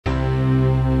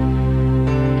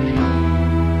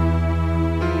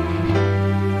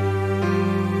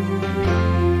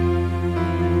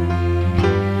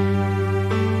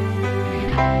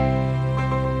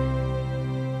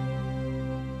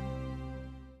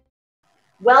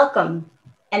Welcome,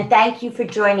 and thank you for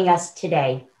joining us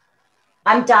today.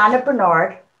 I'm Donna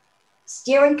Bernard,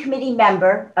 Steering Committee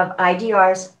member of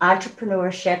IDR's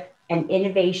Entrepreneurship and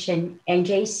Innovation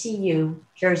NJCU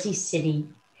Jersey City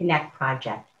Connect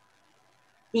project.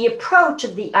 The approach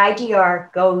of the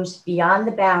IDR goes beyond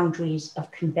the boundaries of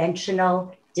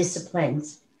conventional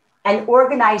disciplines and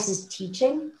organizes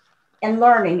teaching and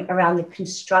learning around the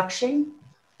construction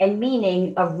and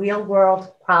meaning of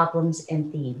real-world problems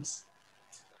and themes.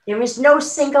 There is no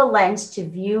single lens to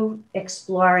view,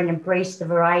 explore, and embrace the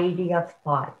variety of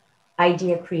thought,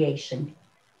 idea creation.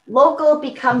 Local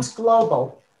becomes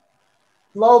global,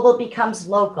 global becomes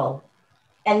local,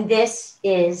 and this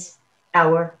is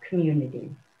our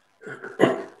community.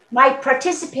 My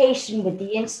participation with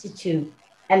the Institute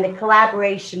and the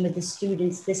collaboration with the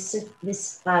students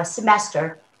this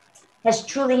semester has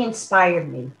truly inspired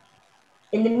me.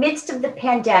 In the midst of the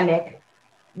pandemic,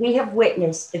 we have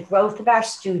witnessed the growth of our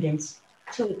students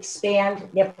to expand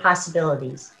their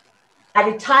possibilities at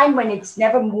a time when it's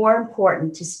never more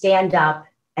important to stand up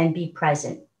and be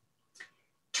present.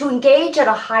 To engage at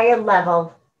a higher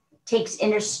level takes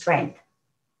inner strength,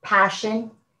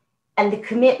 passion, and the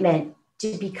commitment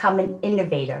to become an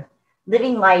innovator,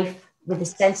 living life with a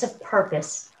sense of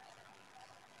purpose.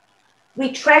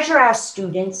 We treasure our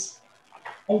students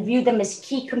and view them as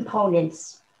key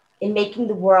components in making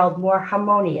the world more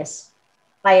harmonious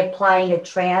by applying a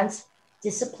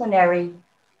transdisciplinary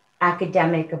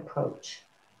academic approach.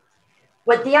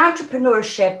 What the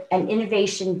Entrepreneurship and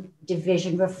Innovation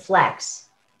Division reflects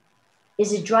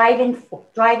is a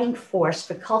driving force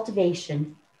for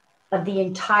cultivation of the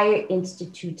entire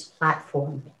Institute's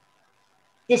platform.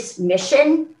 This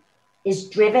mission is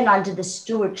driven under the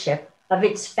stewardship of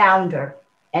its founder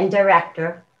and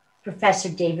director, Professor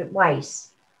David Weiss,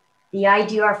 the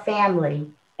IDR family,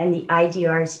 and the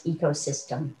IDR's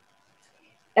ecosystem.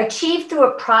 Achieved through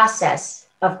a process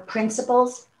of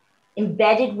principles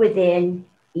embedded within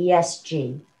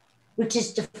ESG, which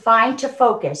is defined to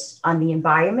focus on the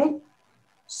environment,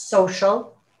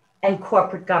 social, and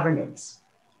corporate governance,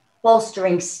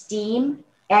 bolstering STEAM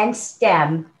and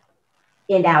STEM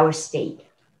in our state.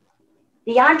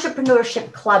 The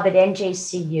Entrepreneurship Club at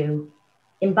NJCU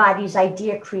embodies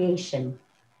idea creation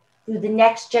through the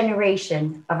next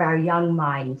generation of our young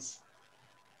minds.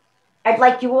 I'd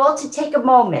like you all to take a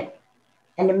moment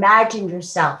and imagine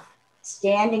yourself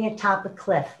standing atop a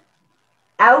cliff.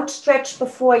 Outstretched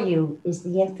before you is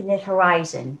the infinite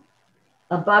horizon.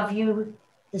 Above you,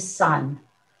 the sun.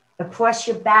 Across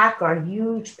your back are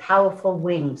huge, powerful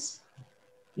wings.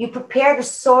 You prepare to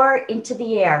soar into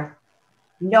the air,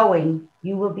 knowing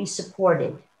you will be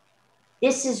supported.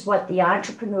 This is what the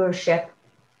Entrepreneurship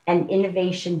and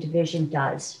Innovation Division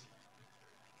does.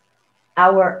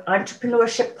 Our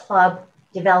Entrepreneurship Club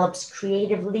develops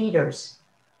creative leaders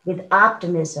with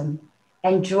optimism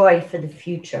and joy for the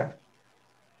future.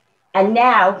 And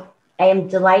now I am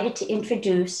delighted to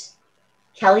introduce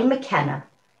Kelly McKenna,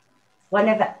 one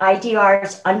of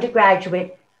IDR's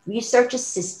undergraduate research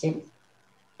assistant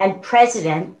and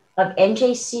president of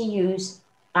NJCU's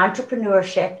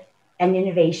Entrepreneurship and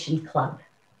Innovation Club.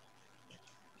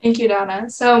 Thank you, Donna.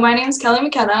 So my name is Kelly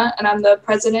McKenna, and I'm the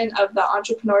president of the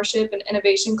Entrepreneurship and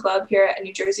Innovation Club here at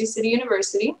New Jersey City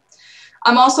University.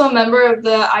 I'm also a member of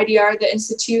the IDR, the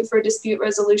Institute for Dispute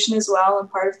Resolution as well, and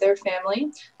part of their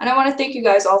family. And I want to thank you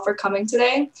guys all for coming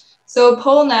today. So a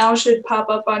poll now should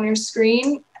pop up on your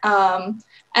screen, and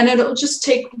it'll just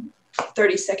take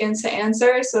 30 seconds to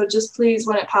answer. So just please,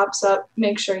 when it pops up,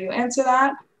 make sure you answer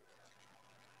that.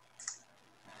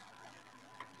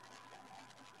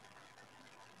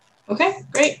 Okay,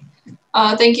 great.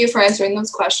 Thank you for answering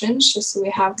those questions, just so we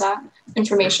have that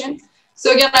information.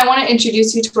 So again, I want to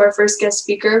introduce you to our first guest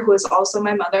speaker, who is also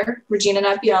my mother, Regina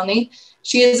Napielny.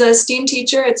 She is a STEAM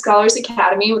teacher at Scholars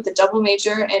Academy with a double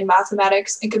major in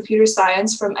mathematics and computer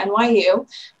science from NYU,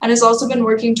 and has also been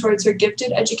working towards her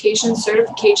gifted education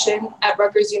certification at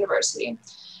Rutgers University.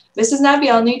 Mrs.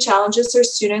 Napielny challenges her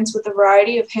students with a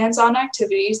variety of hands-on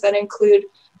activities that include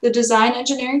the design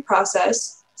engineering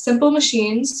process, simple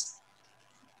machines,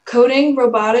 coding,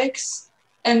 robotics,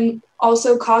 and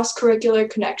also cross-curricular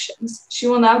connections. She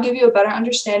will now give you a better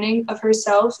understanding of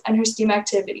herself and her STEAM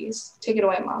activities. Take it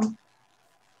away, Mom.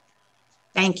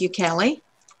 Thank you, Kelly.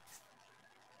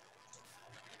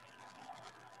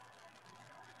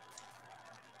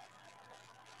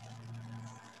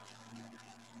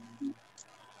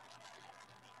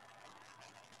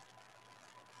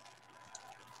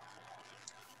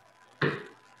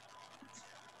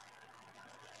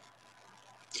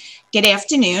 Good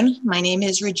afternoon. My name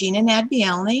is Regina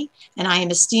Nadbielny, and I am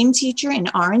a STEAM teacher in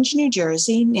Orange, New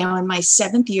Jersey, now in my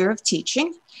 7th year of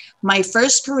teaching. My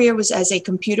first career was as a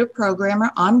computer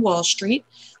programmer on Wall Street,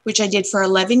 which I did for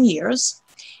 11 years.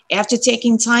 After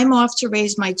taking time off to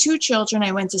raise my 2 children,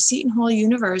 I went to Seton Hall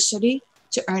University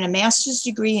to earn a master's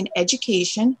degree in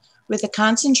education with a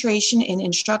concentration in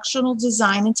instructional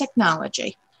design and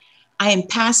technology. I am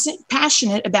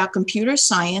passionate about computer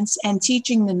science and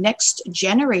teaching the next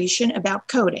generation about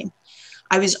coding.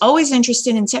 I was always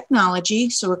interested in technology,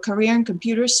 so a career in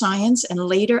computer science and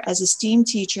later as a STEAM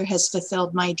teacher has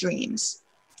fulfilled my dreams.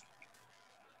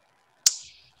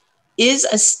 Is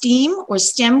a STEAM or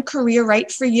STEM career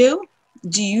right for you?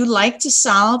 Do you like to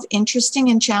solve interesting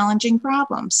and challenging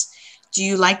problems? Do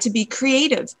you like to be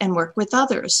creative and work with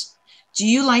others? Do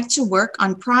you like to work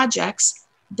on projects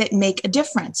that make a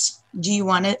difference? Do you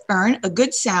want to earn a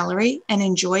good salary and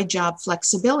enjoy job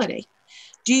flexibility?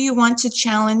 Do you want to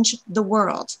change the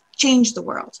world?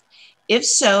 If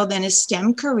so, then a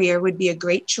STEM career would be a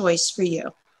great choice for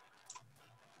you.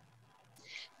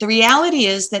 The reality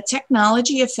is that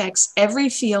technology affects every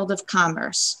field of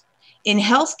commerce. In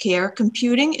healthcare,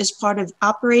 computing is part of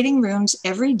operating rooms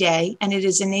every day, and it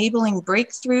is enabling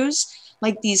breakthroughs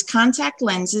like these contact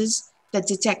lenses that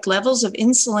detect levels of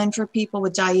insulin for people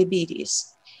with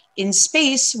diabetes. In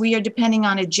space, we are depending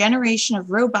on a generation of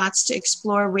robots to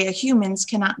explore where humans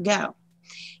cannot go.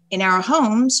 In our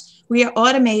homes, we are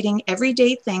automating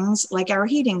everyday things like our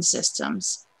heating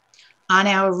systems. On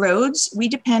our roads, we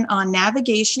depend on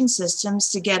navigation systems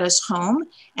to get us home,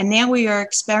 and now we are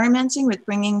experimenting with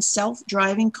bringing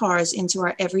self-driving cars into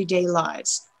our everyday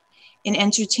lives. In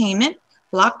entertainment,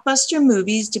 blockbuster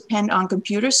movies depend on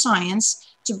computer science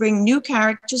to bring new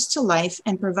characters to life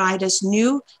and provide us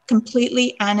new,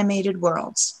 completely animated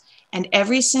worlds. And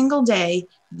every single day,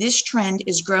 this trend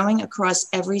is growing across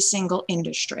every single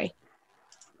industry.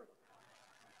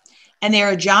 And there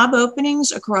are job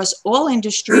openings across all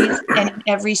industries and in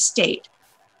every state.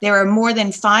 There are more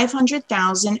than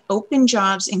 500,000 open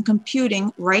jobs in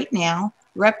computing right now,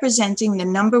 representing the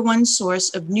 #1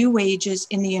 source of new wages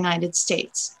in the United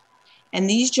States. And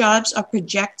these jobs are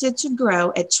projected to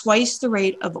grow at twice the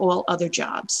rate of all other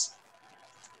jobs.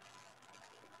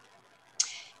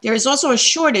 There is also a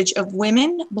shortage of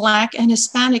women, Black, and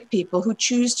Hispanic people who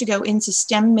choose to go into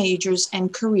STEM majors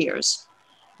and careers.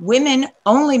 Women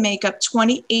only make up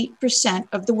 28%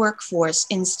 of the workforce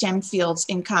in STEM fields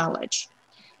in college.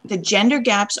 The gender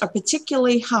gaps are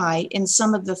particularly high in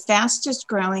some of the fastest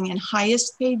growing and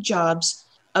highest paid jobs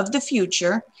of the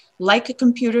future, like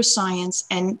computer science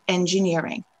and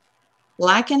engineering.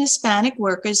 Black and Hispanic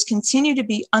workers continue to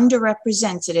be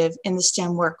underrepresented in the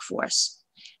STEM workforce.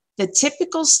 The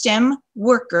typical STEM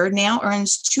worker now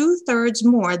earns 2/3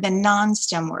 more than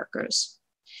non-STEM workers.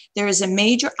 There is a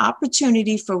major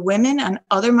opportunity for women and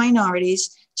other minorities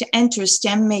to enter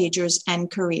STEM majors and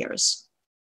careers.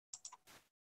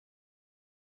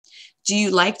 Do you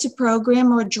like to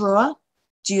program or draw?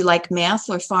 Do you like math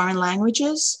or foreign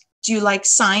languages? Do you like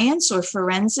science or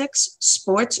forensics,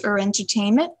 sports or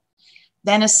entertainment?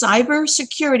 Then a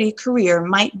cybersecurity career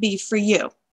might be for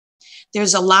you.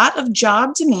 There's a lot of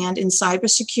job demand in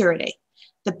cybersecurity.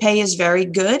 The pay is very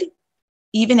good,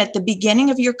 even at the beginning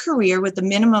of your career with a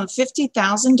minimum of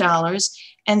 $50,000,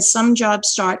 and some jobs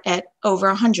start at over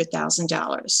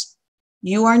 $100,000.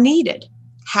 You are needed.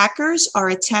 Hackers are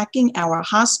attacking our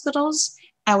hospitals,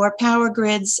 our power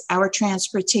grids, our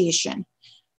transportation.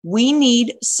 We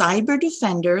need cyber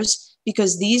defenders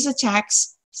because these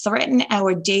attacks threaten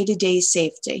our day-to-day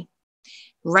safety.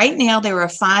 Right now, there are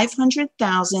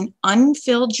 500,000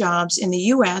 unfilled jobs in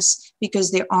the US because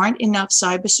there aren't enough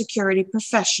cybersecurity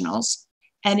professionals,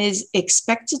 and is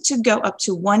expected to go up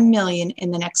to 1 million in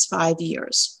the next 5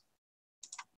 years.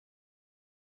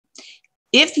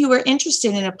 If you are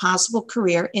interested in a possible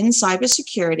career in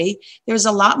cybersecurity, there's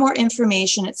a lot more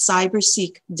information at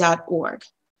cyberseek.org.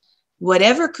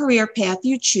 Whatever career path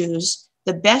you choose,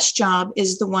 the best job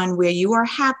is the one where you are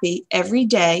happy every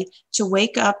day to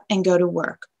wake up and go to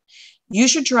work. You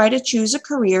should try to choose a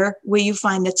career where you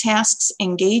find the tasks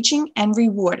engaging and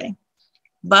rewarding.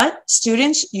 But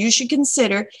students, you should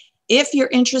consider if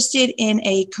you're interested in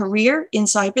a career in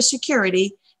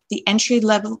cybersecurity, the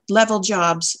entry-level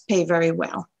jobs pay very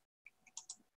well.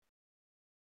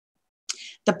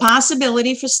 The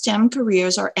possibility for STEM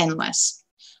careers are endless.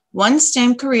 One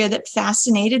STEM career that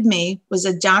fascinated me was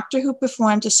a doctor who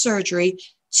performed a surgery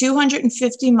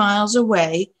 250 miles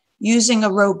away using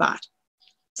a robot.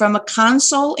 From a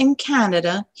console in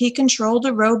Canada, he controlled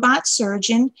a robot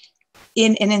surgeon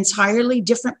in an entirely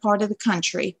different part of the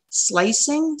country,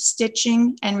 slicing,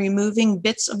 stitching, and removing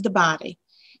bits of the body.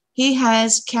 He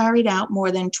has carried out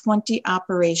more than 20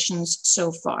 operations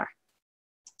so far.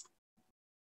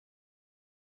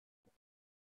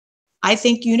 I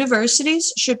think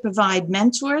universities should provide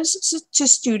mentors to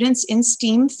students in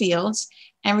STEAM fields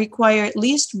and require at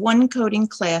least one coding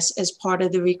class as part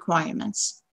of the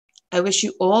requirements. I wish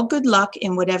you all good luck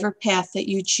in whatever path that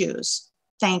you choose.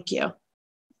 Thank you.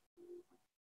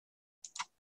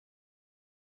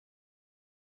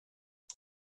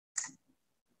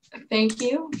 Thank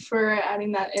you for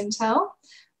adding that intel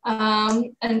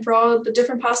and for all the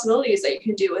different possibilities that you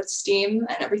can do with STEAM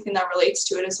and everything that relates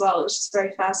to it as well. It's just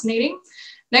very fascinating.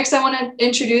 Next, I want to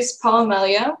introduce Paul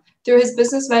Amelia. Through his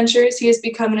business ventures, he has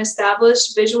become an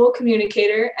established visual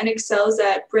communicator and excels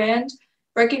at brand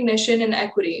recognition and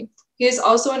equity. He is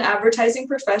also an advertising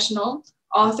professional,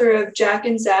 author of Jack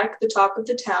and Zach, The Talk of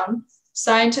the Town,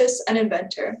 scientist and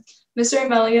inventor. Mr.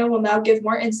 Amelia will now give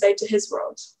more insight to his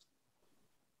world.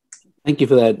 Thank you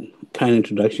for that kind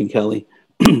introduction, Kelly.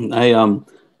 I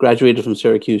graduated from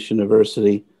Syracuse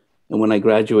University, and when I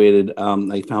graduated,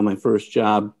 I found my first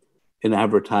job in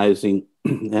advertising,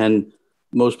 and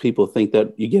most people think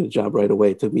that you get a job right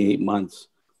away. It took me 8 months,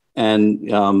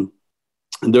 and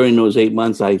during those 8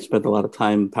 months, I spent a lot of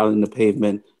time pounding the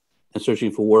pavement and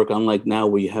searching for work. Unlike now,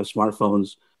 where you have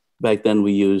smartphones, back then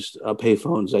we used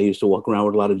payphones. I used to walk around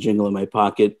with a lot of jingle in my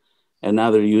pocket, and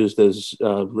now they're used as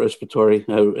the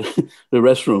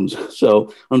restrooms.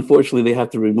 So unfortunately, they have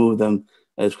to remove them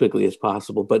as quickly as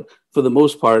possible. But for the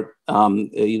most part,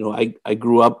 I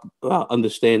grew up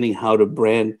understanding how to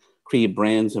create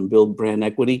brands and build brand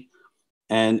equity.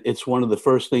 And it's one of the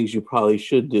first things you probably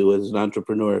should do as an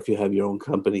entrepreneur if you have your own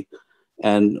company.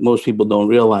 And most people don't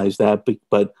realize that,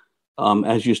 but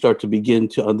as you start to begin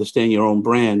to understand your own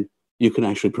brand, you can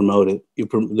actually promote it.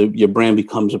 Your brand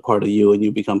becomes a part of you and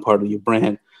you become part of your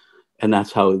brand. And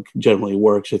that's how it generally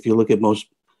works. If you look at most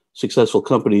successful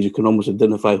companies, you can almost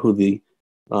identify who the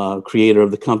creator of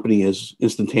the company is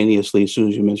instantaneously as soon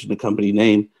as you mention the company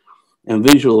name. And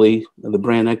visually, the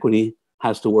brand equity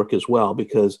has to work as well,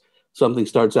 because something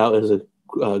starts out as a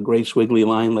great squiggly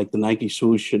line like the Nike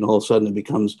swoosh, and all of a sudden it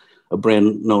becomes a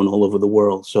brand known all over the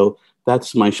world. So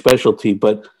that's my specialty.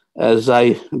 But as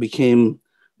I became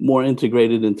more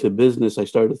integrated into business, I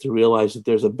started to realize that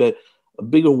there's a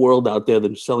bigger world out there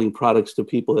than selling products to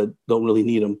people that don't really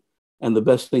need them. And the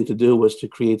best thing to do was to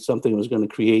create something that was going to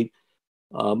create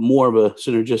more of a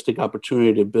synergistic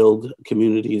opportunity to build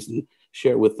communities and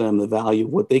share with them the value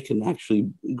of what they can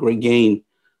actually gain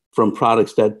from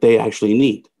products that they actually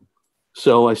need.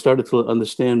 So I started to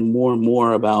understand more and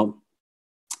more about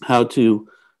how to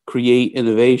create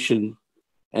innovation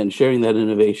and sharing that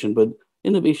innovation. But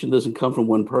innovation doesn't come from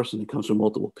one person, it comes from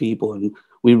multiple people. And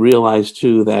we realized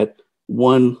too that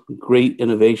one great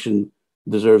innovation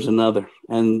deserves another.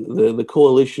 And the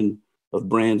coalition of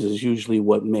brands is usually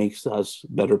what makes us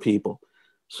better people.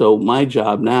 So my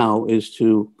job now is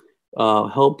to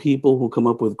help people who come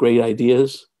up with great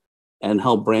ideas and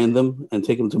help brand them and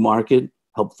take them to market,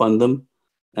 help fund them,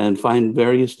 and find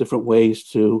various different ways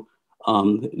to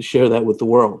share that with the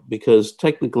world. Because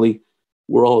technically,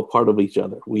 we're all a part of each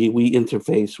other. We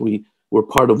interface. We're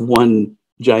part of one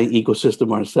giant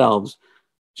ecosystem ourselves.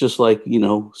 Just like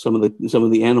some of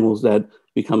the animals that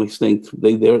become extinct,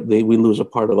 we lose a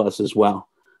part of us as well.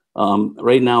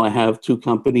 Right now, I have two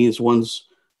companies. One's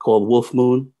called Wolf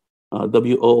Moon.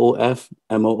 WOOFMOON.com.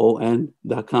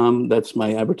 That's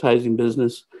my advertising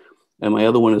business. And my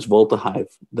other one is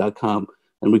VoltaHive.com.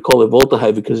 And we call it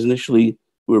VoltaHive because initially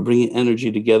we were bringing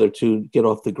energy together to get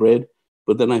off the grid.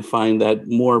 But then I find that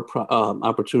more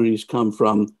opportunities come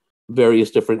from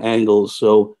various different angles.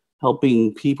 So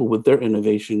helping people with their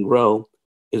innovation grow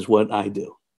is what I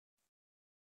do.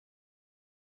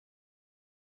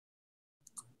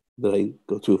 Did I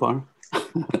go too far?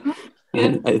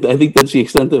 Yeah. I think that's the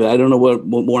extent of it. I don't know what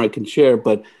more I can share,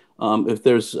 but if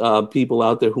there's people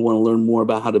out there who want to learn more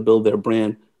about how to build their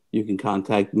brand, you can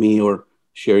contact me or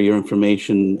share your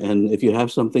information. And if you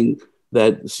have something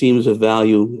that seems of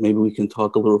value, maybe we can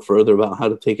talk a little further about how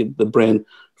to take the brand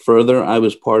further. I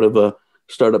was part of a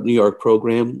Startup New York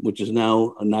program, which is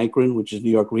now a NYCRIN, which is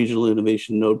New York Regional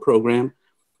Innovation Node Program.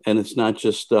 And it's not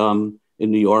just in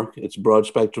New York, it's broad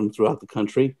spectrum throughout the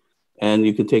country. And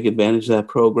you can take advantage of that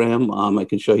program. I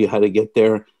can show you how to get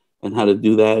there and how to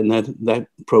do that. And that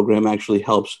program actually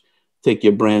helps take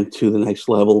your brand to the next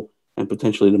level and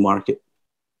potentially the market.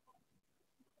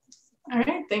 All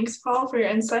right, thanks, Paul, for your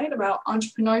insight about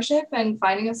entrepreneurship and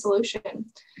finding a solution.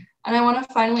 And I want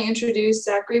to finally introduce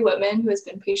Zachary Whitman, who has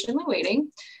been patiently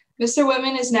waiting. Mr.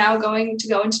 Whitman is now going to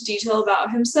go into detail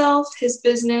about himself, his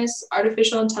business,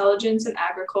 artificial intelligence, and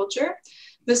agriculture.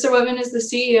 Mr. Whitman is the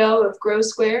CEO of Grow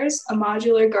Squares, a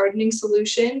modular gardening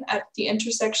solution at the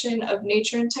intersection of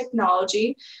nature and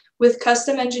technology with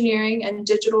custom engineering and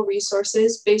digital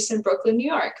resources based in Brooklyn, New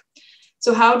York.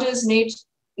 So how does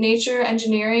nature,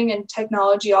 engineering, and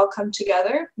technology all come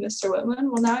together? Mr.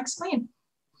 Whitman will now explain.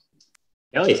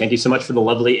 Kelly, thank you so much for the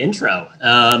lovely intro.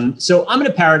 So I'm going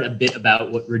to parrot a bit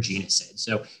about what Regina said.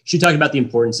 So she talked about the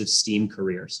importance of STEAM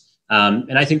careers.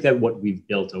 And I think that what we've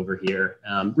built over here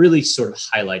really sort of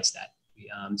highlights that.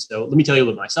 So let me tell you a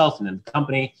little about myself and then the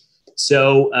company.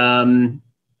 So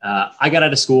I got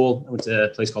out of school. I went to a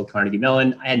place called Carnegie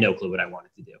Mellon. I had no clue what I wanted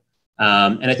to do.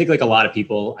 And I think like a lot of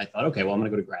people, I thought, okay, well, I'm going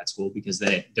to go to grad school because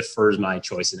that defers my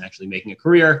choice in actually making a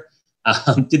career.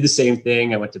 Did the same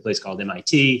thing. I went to a place called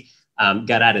MIT.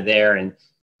 Got out of there. And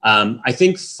I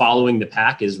think following the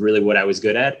pack is really what I was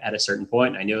good at a certain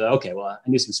point. I knew that, okay, well, I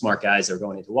knew some smart guys that were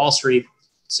going into Wall Street.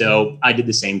 So I did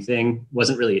the same thing.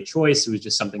 Wasn't really a choice. It was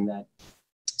just something that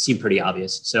seemed pretty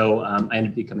obvious. So I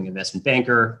ended up becoming an investment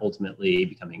banker, ultimately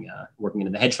becoming working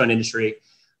in the hedge fund industry.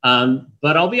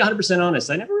 But I'll be 100%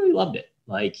 honest. I never really loved it.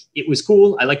 Like, it was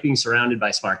cool. I like being surrounded by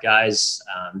smart guys,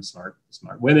 smart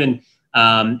women.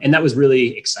 And that was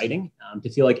really exciting to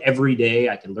feel like every day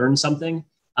I could learn something.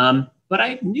 But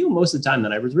I knew most of the time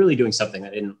that I was really doing something I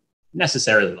didn't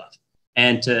necessarily love.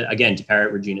 And to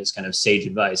parrot Regina's kind of sage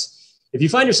advice, if you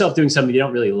find yourself doing something you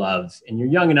don't really love and you're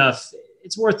young enough,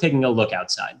 it's worth taking a look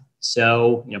outside.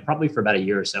 So, probably for about a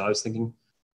year or so, I was thinking,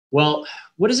 well,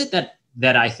 what is it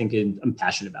that I think I'm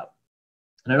passionate about?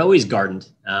 And I'd always gardened.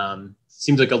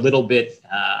 Seems like a little bit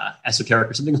esoteric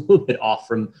or something a little bit off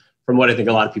from what I think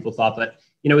a lot of people thought. But,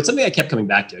 it's something I kept coming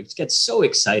back to. I just get so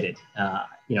excited, at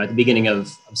the beginning of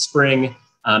spring,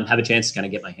 have a chance to kind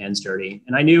of get my hands dirty.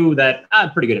 And I knew that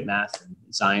I'm pretty good at math and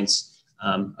science,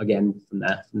 again, from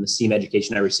the STEAM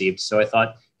education I received. So I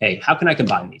thought, hey, how can I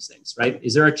combine these things, right?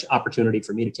 Is there an opportunity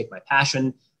for me to take my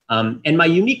passion and my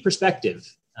unique perspective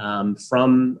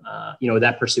from,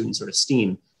 that pursuit in sort of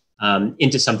STEAM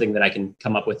into something that I can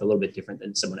come up with a little bit different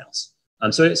than someone else?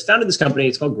 So I founded this company.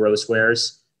 It's called Grow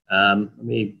Squares. Let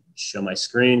me show my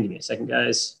screen. Give me a second,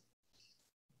 guys.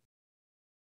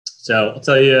 So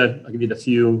I'll give you the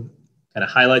few kind of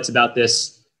highlights about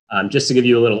this, just to give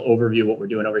you a little overview of what we're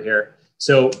doing over here.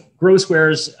 So Grow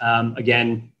Squares,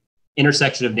 again,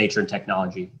 intersection of nature and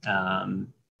technology.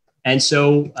 And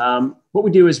so what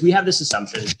we do is we have this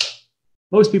assumption.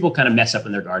 Most people kind of mess up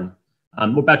in their garden.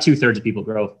 About 2/3 of people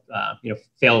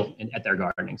fail at their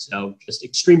gardening. So just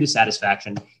extreme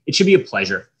dissatisfaction. It should be a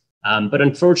pleasure. But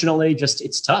unfortunately,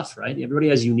 it's tough, right? Everybody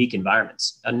has unique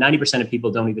environments. 90% of people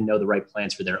don't even know the right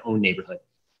plants for their own neighborhood.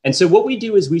 And so what we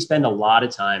do is we spend a lot of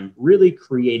time really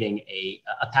creating a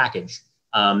package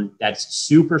that's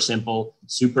super simple,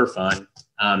 super fun,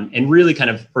 and really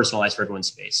kind of personalized for everyone's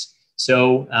space.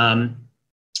 So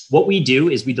what we do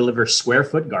is we deliver square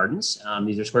foot gardens.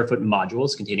 These are square foot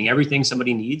modules containing everything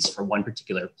somebody needs for one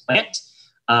particular plant.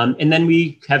 And then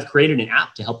we have created an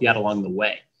app to help you out along the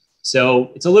way.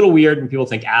 So it's a little weird when people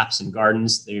think apps and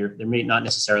gardens. They're not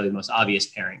necessarily the most obvious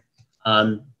pairing.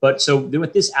 But so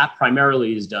what this app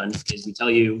primarily is done is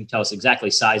we tell us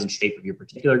exactly size and shape of your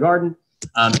particular garden.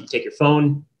 You take your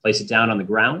phone, place it down on the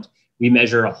ground. We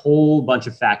measure a whole bunch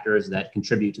of factors that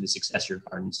contribute to the success of your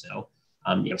garden. So,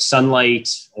 sunlight,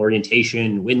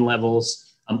 orientation, wind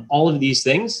levels, all of these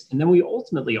things. And then we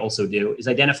ultimately also do is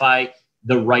identify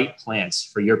the right plants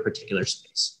for your particular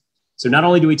space. So not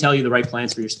only do we tell you the right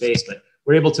plants for your space, but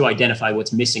we're able to identify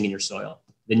what's missing in your soil,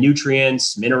 the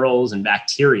nutrients, minerals, and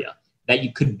bacteria that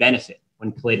you could benefit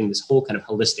when creating this whole kind of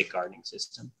holistic gardening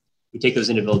system. We take those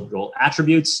individual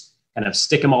attributes, kind of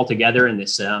stick them all together in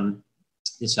this 1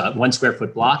 square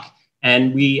foot block,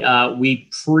 and we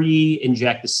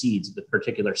pre-inject the seeds of the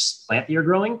particular plant that you're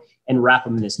growing and wrap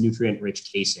them in this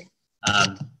nutrient-rich casing.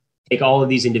 Take all of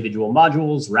these individual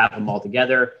modules, wrap them all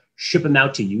together, ship them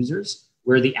out to users,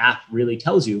 where the app really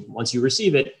tells you, once you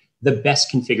receive it, the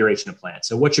best configuration of plants.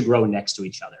 So what should grow next to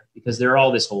each other? Because they're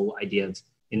all this whole idea of,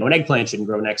 an eggplant shouldn't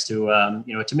grow next to,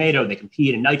 a tomato. They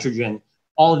compete in nitrogen.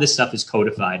 All of this stuff is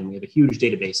codified, and we have a huge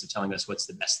database of telling us what's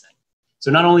the best thing.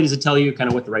 So not only does it tell you kind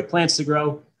of what the right plants to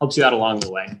grow, helps you out along the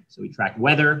way. So we track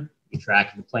weather, we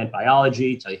track the plant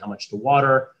biology, tell you how much to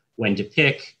water, when to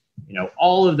pick,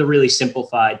 all of the really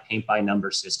simplified paint by number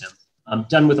system.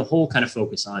 Done with a whole kind of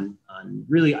focus on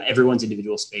really everyone's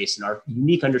individual space and our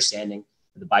unique understanding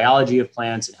of the biology of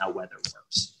plants and how weather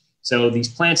works. So these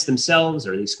plants themselves,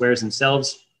 or these squares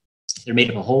themselves, they're made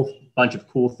of a whole bunch of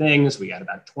cool things. We got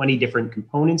about 20 different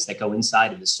components that go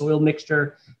inside of the soil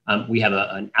mixture. We have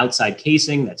an outside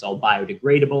casing that's all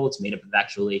biodegradable. It's made up of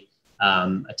actually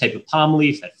a type of palm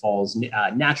leaf that falls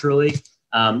naturally,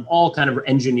 all kind of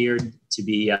engineered to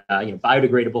be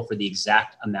biodegradable for the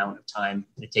exact amount of time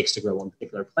it takes to grow one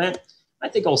particular plant. I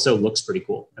think also looks pretty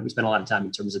cool. And we spent a lot of time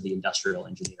in terms of the industrial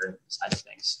engineering side of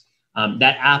things.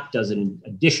 That app does, in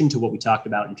addition to what we talked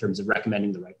about in terms of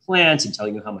recommending the right plants and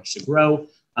telling you how much to grow,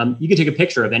 you can take a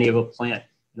picture of any of a plant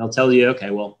and it'll tell you,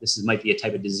 okay, well, might be a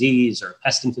type of disease or a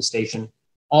pest infestation.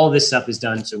 All of this stuff is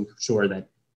done to ensure that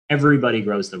everybody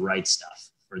grows the right stuff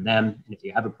for them. And if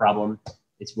you have a problem,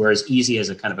 we're as easy as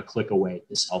a kind of a click away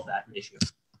to solve that issue.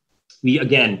 We,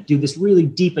 again, do this really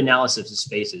deep analysis of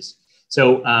spaces.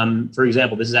 So, for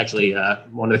example, this is actually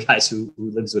one of the guys who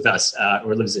lives with us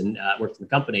or lives works in the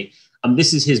company.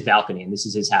 This is his balcony and this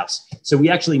is his house. So we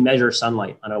actually measure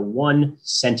sunlight on a 1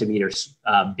 centimeter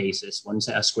basis,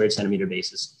 a squared centimeter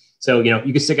basis. So,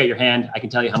 you can stick out your hand. I can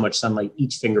tell you how much sunlight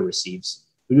each finger receives.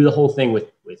 We do the whole thing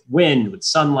with wind, with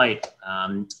sunlight,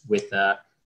 with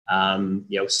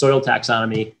soil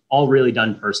taxonomy, all really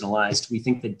done personalized. We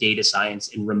think that data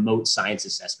science and remote science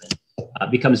assessment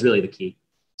becomes really the key.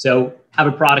 So have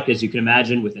a product, as you can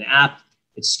imagine, with an app.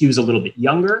 It skews a little bit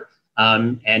younger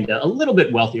and a little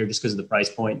bit wealthier just because of the price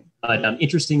point. But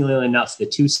interestingly enough, the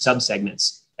two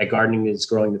subsegments that gardening is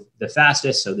growing the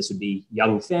fastest, so this would be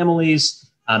young families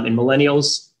and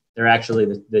millennials. They're actually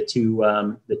the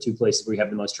two places where we have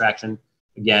the most traction.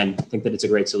 Again, I think that it's a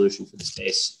great solution for the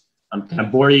space. I'm kind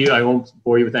of I won't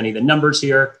bore you with any of the numbers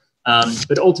here.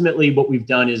 But ultimately, what we've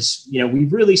done is,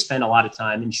 we've really spent a lot of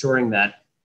time ensuring that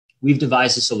we've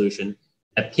devised a solution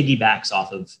that piggybacks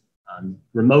off of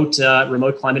remote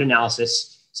climate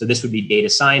analysis. So this would be data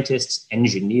scientists,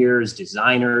 engineers,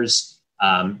 designers,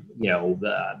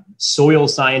 soil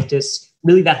scientists,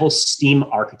 really that whole STEAM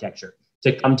architecture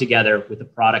to come together with a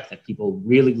product that people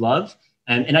really love.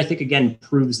 And I think, again,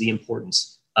 proves the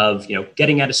importance of,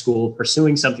 getting out of school,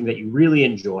 pursuing something that you really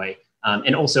enjoy,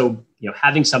 and also,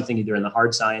 having something either in the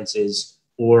hard sciences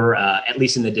or at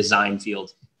least in the design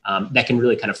field that can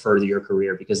really kind of further your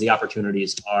career because the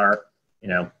opportunities are,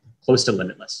 close to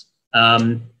limitless.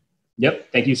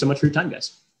 Yep. Thank you so much for your time,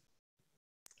 guys.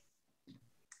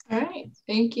 All right.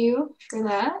 Thank you for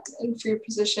that and for your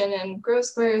position in Grow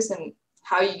Squares and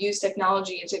how you use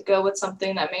technology to go with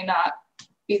something that may not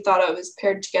be thought of as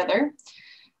paired together.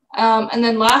 And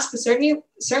then last, but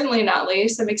certainly not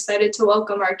least, I'm excited to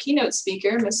welcome our keynote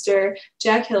speaker, Mr.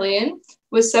 Jack Hillian.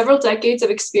 With several decades of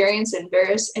experience in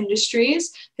various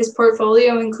industries, his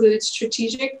portfolio includes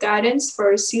strategic guidance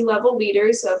for C-level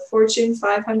leaders of Fortune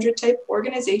 500 type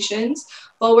organizations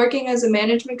while working as a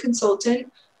management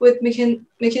consultant with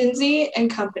McKinsey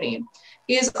 & Company.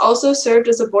 He has also served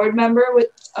as a board member with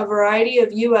a variety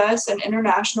of U.S. and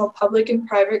international public and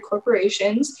private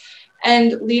corporations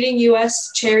and leading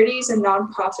U.S. charities and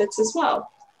nonprofits as well.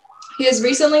 He has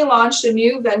recently launched a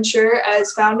new venture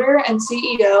as founder and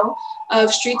CEO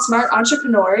of Street Smart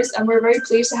Entrepreneurs, and we're very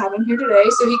pleased to have him here today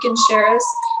so he can share us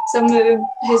some of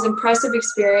his impressive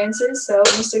experiences. So,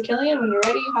 Mr. Killian, when you're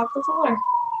ready, you have the floor.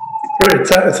 Great.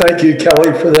 Thank you,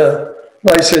 Kelly, for the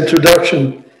nice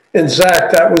introduction. And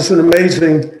Zach, that was an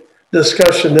amazing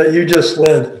discussion that you just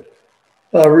led.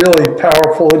 Really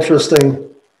powerful,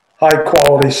 interesting,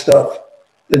 high-quality stuff.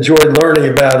 Enjoyed learning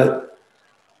about it.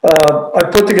 I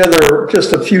put together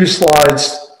just a few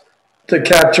slides to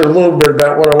capture a little bit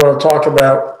about what I want to talk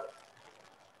about.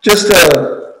 Just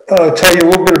to tell you a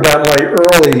little bit about my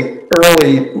early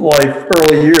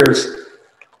years.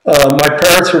 My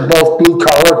parents were both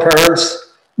blue-collar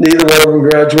parents. Neither one of them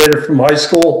graduated from high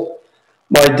school.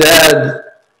 My dad,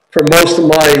 for most of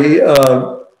my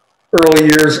early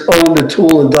years, owned a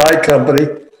tool and die company.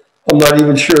 I'm not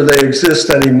even sure they exist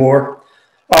anymore.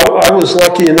 I was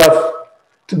lucky enough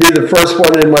to be the first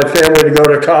one in my family to go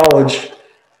to college.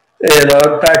 And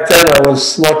back then I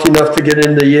was lucky enough to get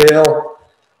into Yale,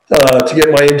 to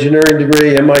get my engineering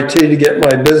degree, MIT to get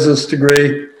my business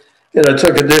degree. And I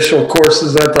took additional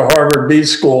courses at the Harvard B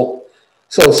School.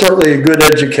 So certainly a good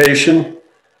education.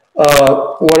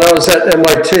 When I was at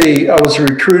MIT, I was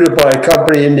recruited by a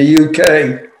company in the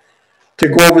UK to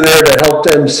go over there to help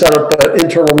them set up an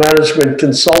internal management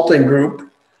consulting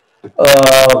group.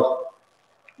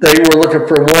 They were looking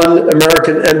for one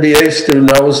American MBA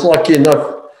student. I was lucky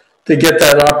enough to get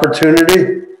that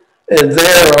opportunity. And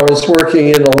there I was working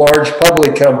in a large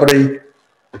public company,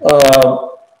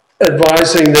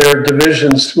 advising their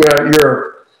divisions throughout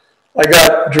Europe. I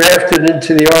got drafted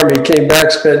into the Army, came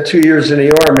back, spent 2 years in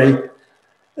the Army,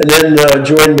 and then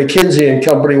joined McKinsey &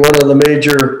 Company, one of the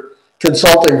major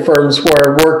consulting firms where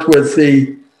I worked with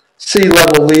the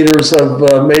C-level leaders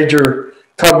of major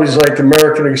companies like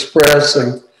American Express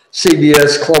and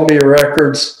CBS, Columbia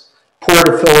Records, Port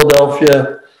of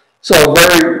Philadelphia. So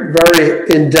very, very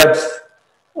in-depth,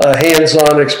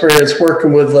 hands-on experience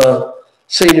working with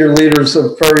senior leaders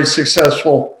of very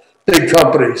successful big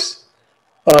companies.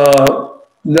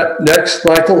 Next,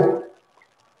 Michael.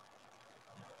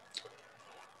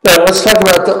 Now let's talk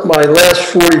about my last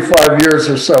 45 years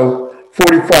or so,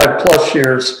 45 plus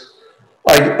years.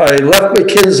 I left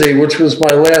McKinsey, which was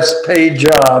my last paid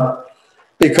job,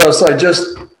 because I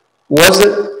just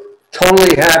wasn't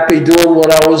totally happy doing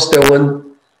what I was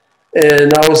doing.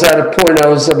 And I was at a point, I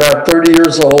was about 30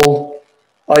 years old.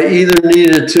 I either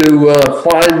needed to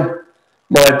find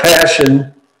my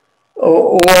passion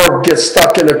or get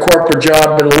stuck in a corporate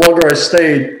job. And the longer I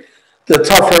stayed, the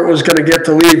tougher it was going to get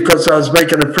to leave, because I was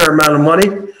making a fair amount of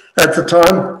money at the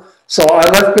time. So I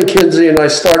left McKinsey and I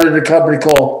started a company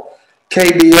called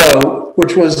KBO,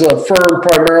 which was a firm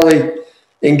primarily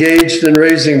engaged in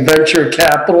raising venture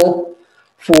capital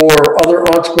for other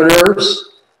entrepreneurs.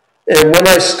 And when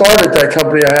I started that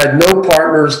company, I had no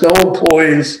partners, no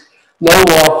employees, no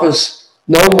office,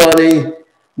 no money,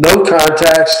 no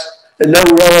contacts, and no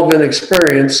relevant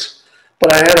experience.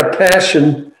 But I had a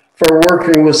passion for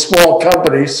working with small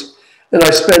companies, and I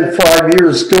spent 5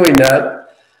 years doing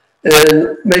that.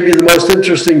 And maybe the most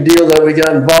interesting deal that we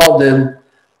got involved in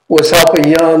was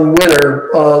helping Jan Winter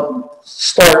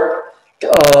start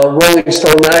Rolling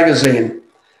Stone magazine.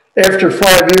 After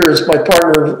 5 years, my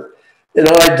partner and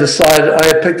I decided, I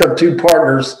had picked up two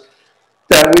partners,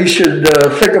 that we should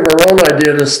think of our own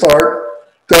idea to start,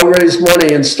 go raise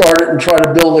money and start it and try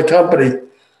to build a company.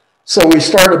 So we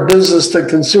started a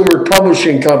business-to-consumer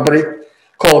publishing company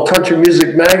called Country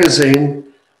Music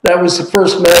Magazine. That was the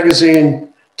first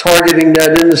magazine targeting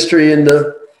that industry in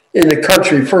the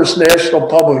country, first national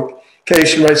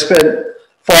publication. I spent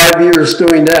 5 years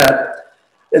doing that.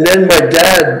 And then my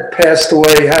dad passed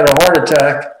away, had a heart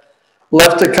attack,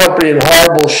 left the company in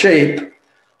horrible shape,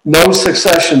 no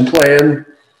succession plan.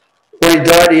 When he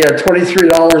died, he had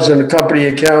 $23 in the company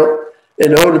account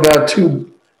and owed about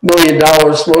 $2 million,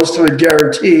 most of it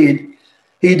guaranteed.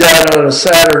 He died on a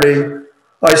Saturday.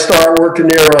 I started working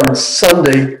there on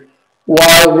Sunday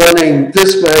while running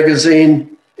this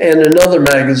magazine and another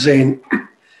magazine.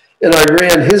 And I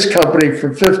ran his company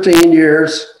for 15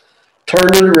 years,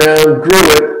 turned it around,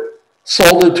 grew it,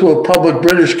 sold it to a public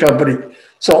British company.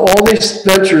 So all these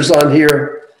ventures on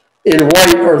here in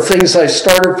white are things I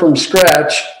started from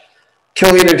scratch.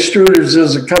 Killian Extruders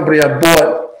is a company I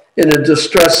bought in a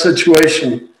distressed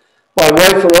situation. My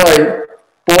wife and I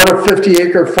bought a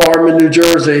 50-acre farm in New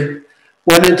Jersey,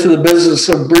 went into the business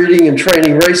of breeding and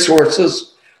training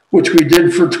racehorses, which we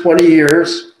did for 20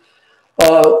 years.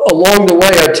 Along the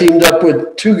way, I teamed up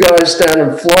with two guys down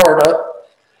in Florida,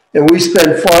 and we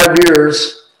spent 5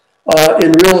 years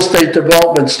in real estate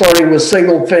development, starting with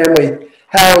single-family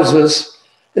houses,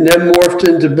 and then morphed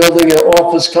into building an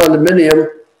office condominium,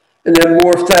 and then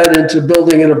morphed that into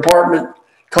building an apartment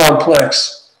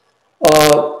complex.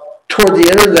 Toward the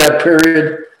end of that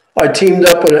period, I teamed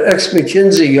up with an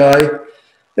ex-McKinsey guy,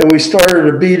 and we started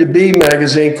a B2B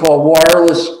magazine called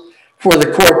Wireless for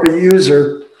the Corporate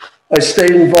User. I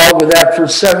stayed involved with that for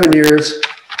 7 years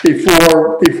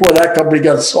before that company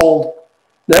got sold.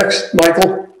 Next,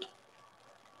 Michael.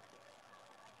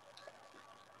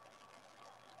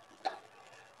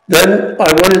 Then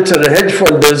I went into the hedge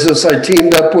fund business. I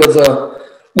teamed up with a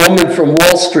woman from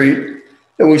Wall Street,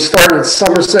 and we started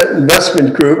Somerset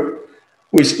Investment Group.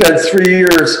 We spent 3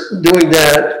 years doing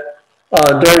that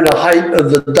during the height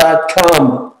of the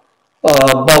dot-com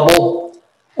bubble.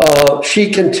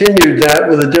 She continued that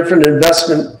with a different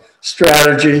investment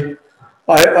strategy.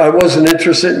 I wasn't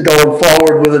interested in going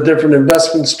forward with a different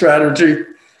investment strategy.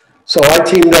 So I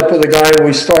teamed up with a guy and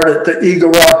we started the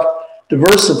Eagle Rock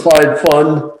Diversified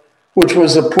Fund, which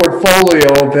was a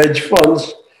portfolio of hedge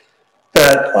funds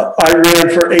that I ran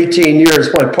for 18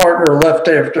 years. My partner left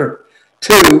after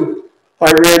 2.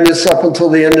 I ran this up until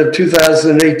the end of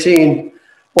 2018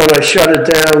 when I shut it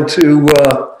down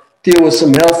to deal with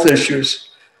some health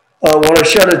issues. When I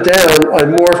shut it down, I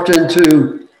morphed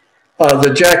into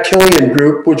the Jack Killian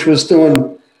Group, which was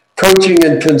doing coaching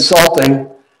and consulting,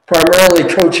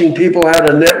 primarily coaching people how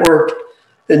to network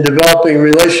and developing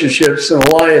relationships and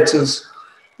alliances,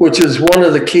 which is one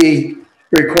of the key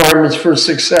requirements for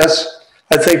success,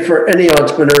 I think, for any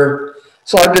entrepreneur.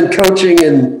 So I've been coaching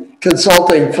and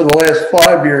consulting for the last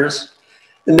 5 years.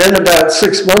 And then about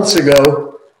 6 months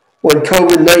ago, when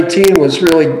COVID-19 was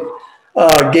really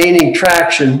gaining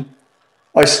traction,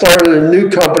 I started a new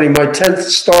company, my 10th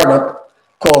startup,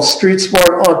 called Street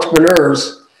Smart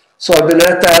Entrepreneurs. So I've been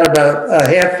at that about a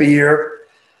half a year.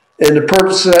 And the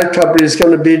purpose of that company is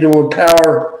going to be to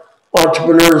empower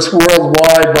entrepreneurs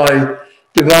worldwide by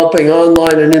developing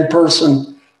online and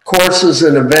in-person courses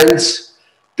and events,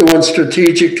 doing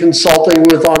strategic consulting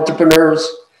with entrepreneurs,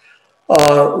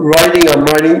 I'm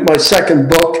writing my second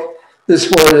book. This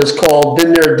one is called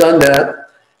Been There, Done That,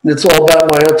 and it's all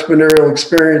about my entrepreneurial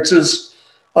experiences.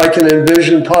 I can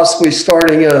envision possibly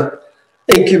starting a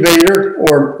incubator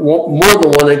or more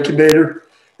than one incubator,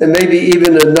 and maybe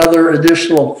even another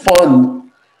additional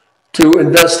fund to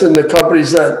invest in the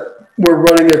companies that we're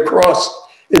running across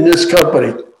in this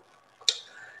company.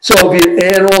 So if you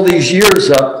add all these years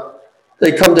up,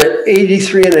 they come to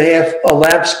 83 and a half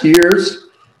elapsed years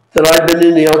that I've been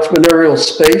in the entrepreneurial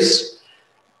space,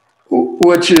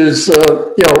 which is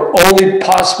only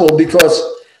possible because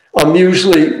I'm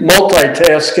usually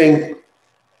multitasking,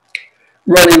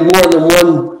 running more than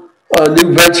one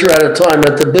new venture at a time.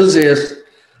 At the busiest,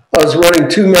 I was running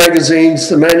 2 magazines,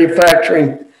 the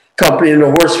manufacturing company, and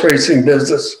the horse racing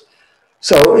business.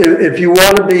 So if you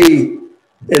want to be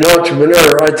an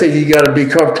entrepreneur, I think you got to be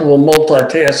comfortable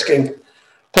multitasking.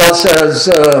 Plus, as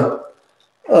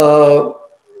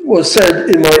was said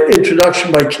in my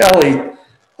introduction by Kelly,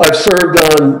 I've served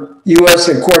on U.S.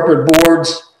 and corporate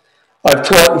boards. I've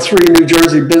taught in 3 New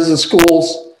Jersey business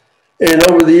schools. And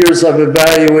over the years, I've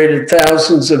evaluated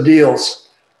thousands of deals.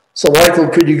 So Michael,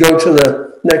 could you go to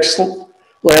the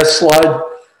last slide?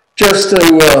 Just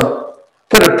to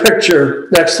put a picture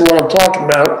next to what I'm talking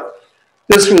about.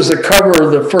 This was the cover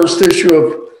of the first issue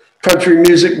of Country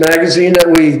Music Magazine that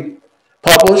we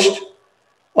published.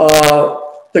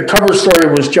 The cover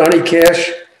story was Johnny Cash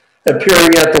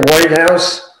appearing at the White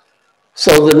House.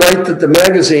 So the night that the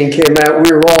magazine came out,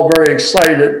 we were all very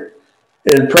excited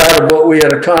and proud of what we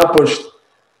had accomplished.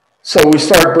 So we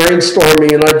started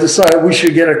brainstorming, and I decided we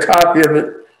should get a copy of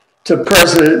it to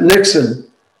President Nixon.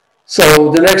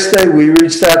 So the next day we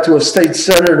reached out to a state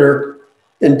senator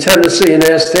in Tennessee and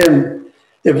asked him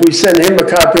if we sent him a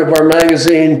copy of our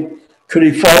magazine, could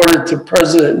he forward it to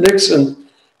President Nixon,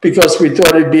 because we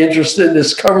thought he'd be interested in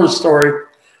this cover story.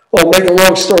 Well, make a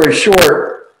long story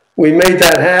short, we made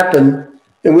that happen.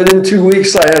 And within 2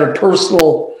 weeks, I had a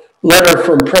personal letter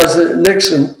from President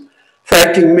Nixon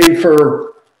thanking me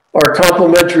for our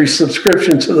complimentary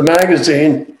subscription to the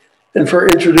magazine and for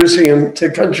introducing him to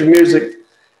country music.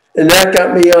 And that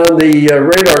got me on the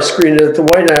radar screen at the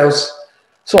White House.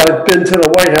 So I've been to the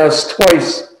White House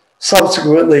twice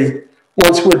subsequently,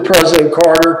 once with President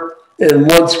Carter and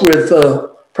once with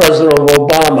President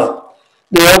Obama.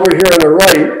 Now over here on the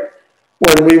right,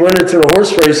 when we went into the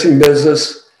horse racing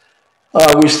business,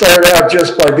 we started out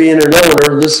just by being an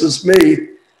owner. This is me.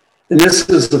 And this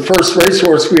is the first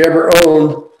racehorse we ever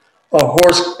owned, a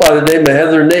horse by the name of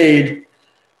Heather Nade.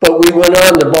 But we went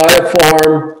on to buy a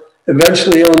farm,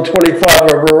 eventually owned 25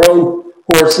 of our own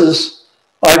horses.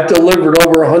 I've delivered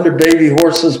over 100 baby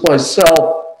horses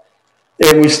myself,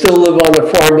 and we still live on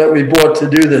the farm that we bought to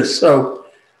do this. So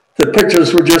the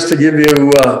pictures were just to give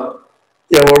you,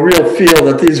 a real feel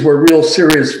that these were real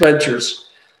serious ventures.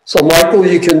 So Michael,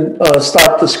 you can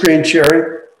stop the screen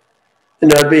sharing,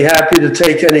 and I'd be happy to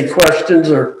take any questions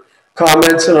or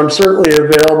comments, and I'm certainly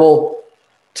available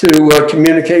to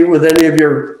communicate with any of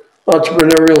your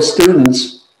entrepreneurial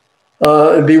students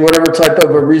and be whatever type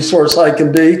of a resource I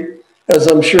can be, as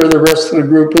I'm sure the rest of the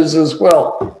group is as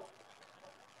well.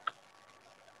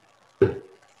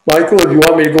 Michael, if you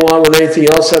want me to go on with anything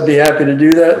else, I'd be happy to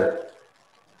do that.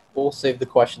 We'll save the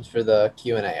questions for the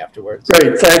Q&A afterwards.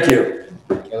 Great, thank you.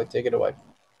 Kelly, take it away.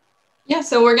 Yeah,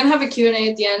 so we're going to have a Q&A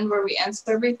at the end where we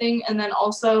answer everything. And then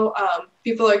also,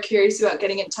 people are curious about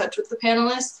getting in touch with the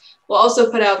panelists. We'll also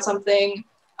put out something,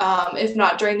 if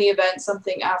not during the event,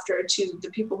 something after to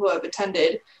the people who have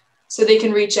attended, so they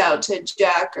can reach out to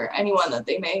Jack or anyone that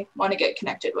they may want to get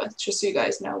connected with. Just so you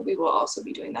guys know, we will also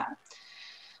be doing that.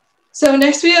 So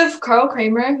next we have Carl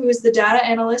Kramer, who is the data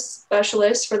analyst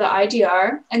specialist for the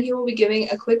IDR, and he will be giving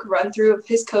a quick run through of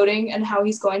his coding and how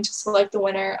he's going to select the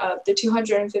winner of the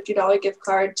 $250 gift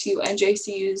card to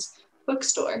NJCU's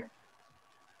bookstore.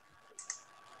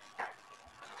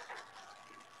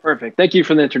 Perfect. Thank you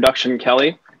for the introduction,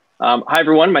 Kelly. Hi,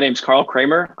 everyone. My name is Carl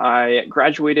Kramer. I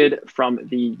graduated from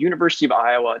the University of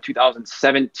Iowa in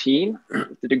 2017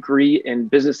 with a degree in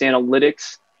business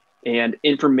analytics and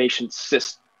information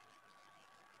systems.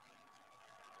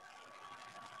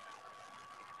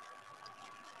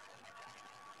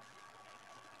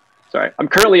 Sorry, I'm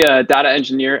currently a data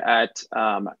engineer at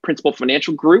Principal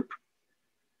Financial Group.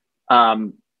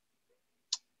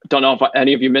 don't know if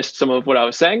any of you missed some of what I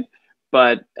was saying,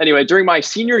 but anyway, during my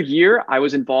senior year, I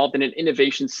was involved in an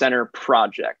innovation center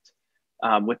project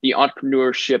with the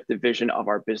entrepreneurship division of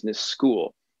our business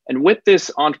school. And with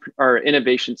this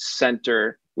innovation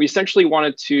center, we essentially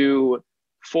wanted to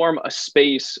form a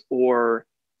space or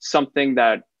something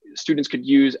that students could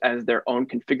use as their own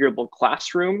configurable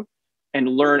classroom and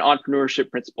learn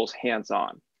entrepreneurship principles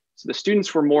hands-on. So the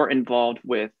students were more involved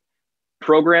with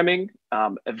programming,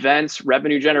 events,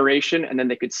 revenue generation, and then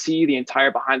they could see the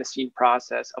entire behind-the-scenes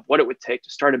process of what it would take to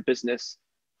start a business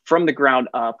from the ground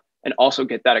up and also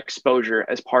get that exposure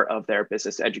as part of their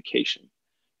business education.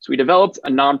 So we developed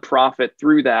a nonprofit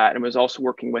through that and was also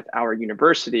working with our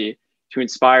university to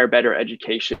inspire better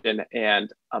education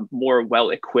and a more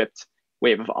well-equipped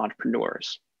wave of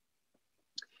entrepreneurs.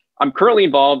 I'm currently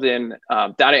involved in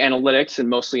data analytics and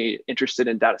mostly interested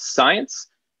in data science,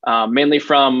 mainly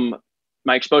from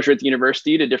my exposure at the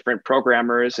university to different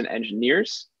programmers and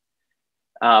engineers.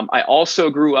 I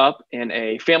also grew up in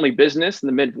a family business in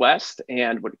the Midwest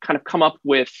and would kind of come up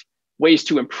with ways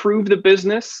to improve the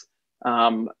business,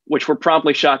 which were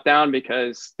promptly shot down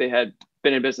because they had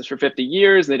been in business for 50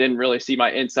 years. And they didn't really see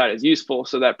my insight as useful.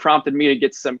 So that prompted me to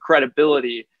get some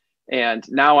credibility. And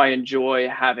now I enjoy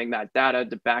having that data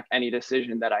to back any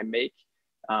decision that I make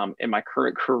in my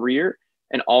current career,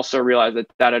 and also realize that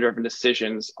data-driven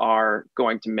decisions are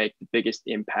going to make the biggest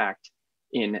impact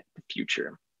in the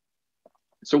future.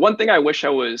 So one thing I wish I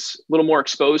was a little more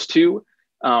exposed to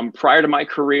prior to my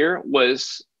career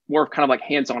was more of kind of like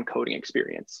hands-on coding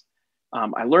experience.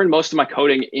 I learned most of my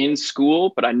coding in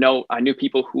school, but I knew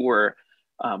people who were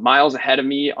miles ahead of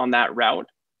me on that route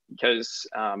because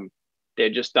they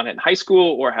had just done it in high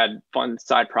school or had fun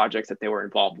side projects that they were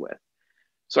involved with.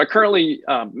 So I currently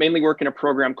mainly work in a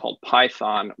program called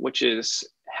Python, which is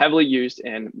heavily used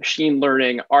in machine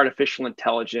learning, artificial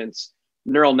intelligence,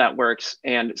 neural networks,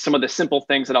 and some of the simple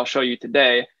things that I'll show you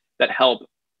today that help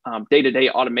day-to-day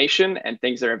automation and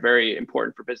things that are very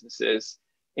important for businesses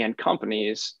and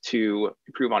companies to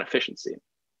improve on efficiency.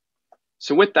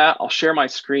 So with that, I'll share my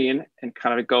screen and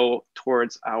kind of go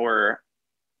towards our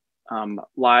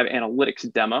live analytics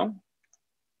demo.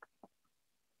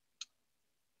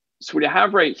 So what I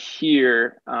have right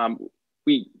here,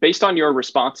 based on your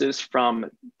responses from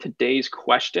today's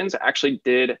questions, I actually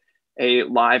did a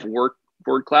live word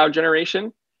cloud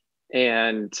generation.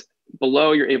 And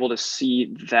below, you're able to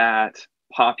see that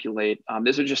populate.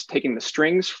 This is just taking the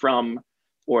strings from,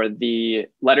 or the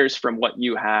letters from what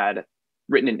you had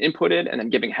written and inputted, and then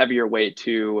giving heavier weight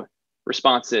to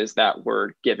responses that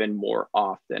were given more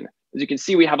often. As you can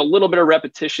see, we have a little bit of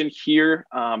repetition here,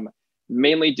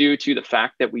 mainly due to the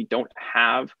fact that we don't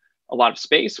have a lot of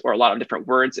space or a lot of different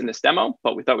words in this demo,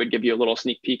 but we thought we'd give you a little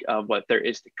sneak peek of what there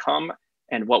is to come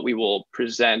and what we will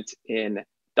present in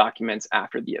documents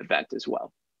after the event as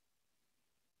well.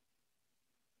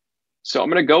 So I'm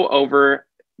gonna go over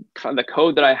kind of the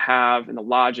code that I have and the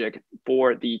logic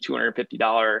for the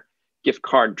 $250 gift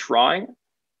card drawing.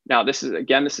 Now this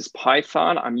is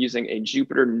Python. I'm using a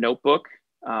Jupyter notebook,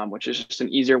 which is just an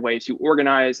easier way to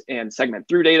organize and segment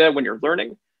through data when you're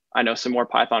learning. I know some more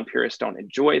Python purists don't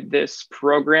enjoy this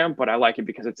program, but I like it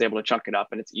because it's able to chunk it up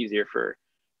and it's easier for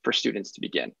students to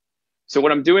begin. So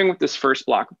what I'm doing with this first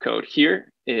block of code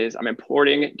here is I'm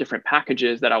importing different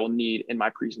packages that I will need in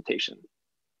my presentation.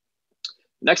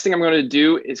 Next thing I'm going to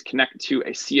do is connect to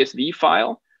a CSV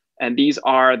file. And these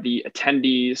are the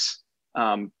attendees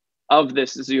of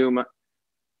this Zoom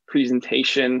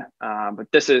presentation. But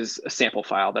this is a sample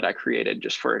file that I created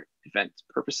just for event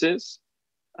purposes.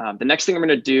 The next thing I'm going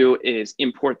to do is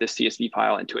import this CSV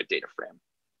file into a data frame.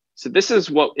 So this is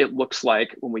what it looks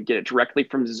like when we get it directly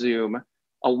from Zoom.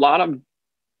 A lot of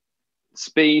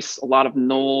space, a lot of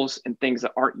nulls, and things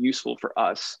that aren't useful for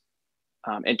us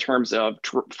in terms of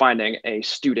finding a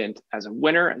student as a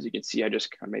winner. As you can see, I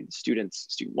just kind of made the students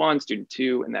student 1, student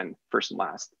 2, and then first and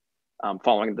last,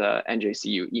 following the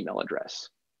NJCU email address.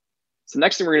 So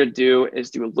next thing we're going to do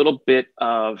is do a little bit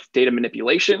of data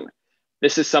manipulation.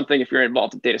 This is something, if you're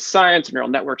involved in data science, neural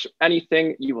networks, or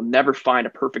anything, you will never find a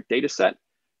perfect data set.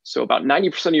 So about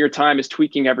 90% of your time is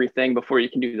tweaking everything before you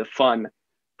can do the fun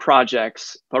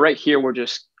projects. But right here, we're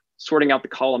just sorting out the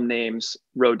column names,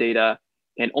 row data,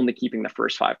 and only keeping the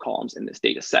first 5 columns in this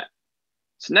data set.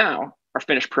 So now our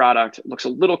finished product looks a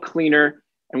little cleaner,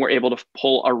 and we're able to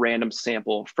pull a random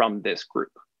sample from this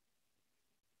group.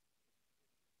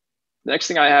 The next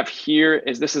thing I have here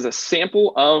is this is a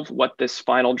sample of what this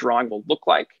final drawing will look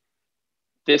like.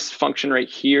 This function right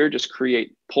here just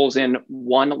pulls in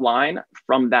one line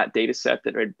from that data set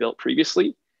that I had built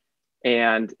previously,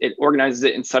 and it organizes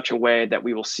it in such a way that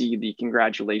we will see the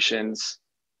congratulations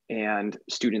and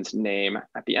student's name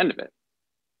at the end of it.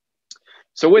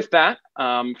 So with that,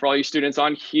 for all you students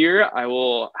on here, I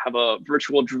will have a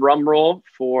virtual drum roll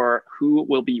for who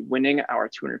will be winning our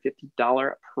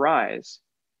 $250 prize.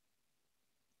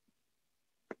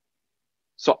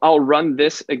 So I'll run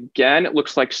this again. It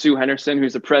looks like Sue Henderson,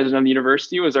 who's the president of the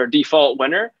university, was our default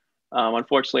winner.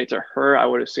 Unfortunately to her, I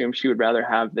would assume she would rather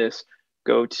have this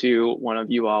go to one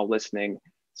of you all listening.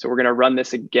 So we're gonna run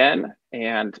this again,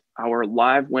 and our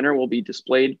live winner will be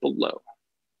displayed below.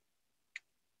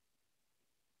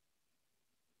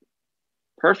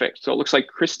 Perfect. So it looks like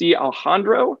Christy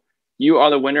Alejandro, you are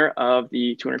the winner of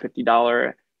the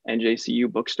 $250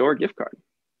 NJCU bookstore gift card.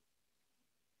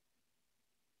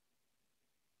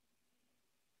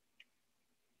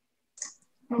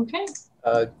 Okay.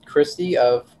 Christy,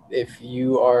 if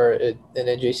you are an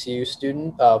NJCU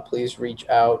student, please reach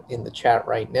out in the chat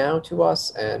right now to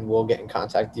us, and we'll get in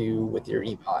contact with you with your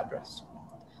email address.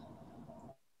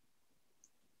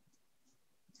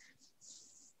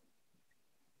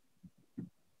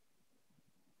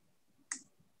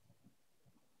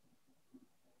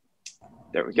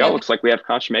 There we go. Yeah. Looks like we have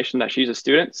confirmation that she's a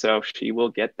student, so she will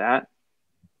get that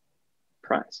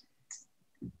prize.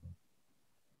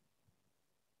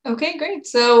 Okay, great.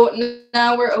 So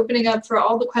now we're opening up for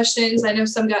all the questions. I know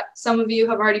some of you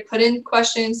have already put in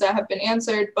questions that have been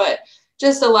answered, but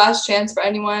just a last chance for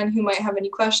anyone who might have any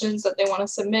questions that they want to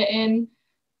submit in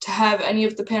to have any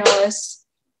of the panelists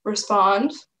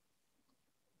respond.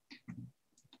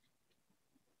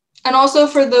 And also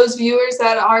for those viewers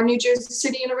that are New Jersey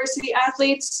City University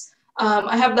athletes,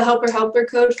 I have the helper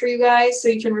code for you guys so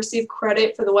you can receive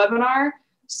credit for the webinar.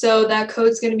 So that code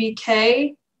is going to be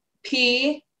KPDXU.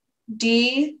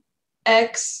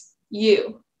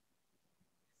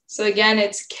 So again,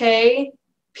 it's KPDXU.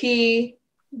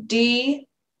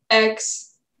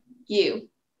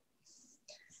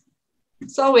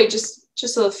 So I'll wait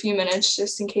just a few minutes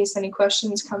just in case any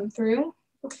questions come through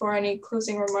before any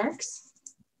closing remarks.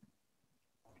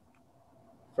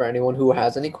 For anyone who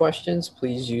has any questions,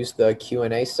 please use the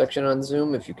Q&A section on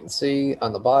Zoom. If you can see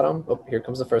on the bottom, oh, here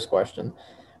comes the first question.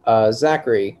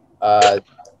 Zachary,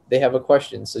 they have a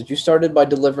question. So you started by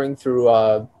delivering through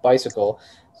Bicycle.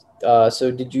 So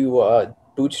did you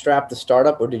bootstrap the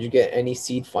startup, or did you get any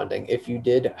seed funding? If you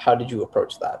did, how did you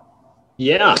approach that?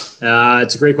 Yeah,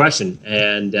 it's a great question.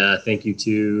 And thank you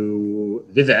to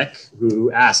Vivek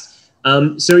who asked.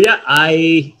 So yeah,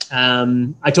 I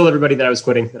told everybody that I was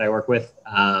quitting, that I work with,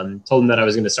 told them that I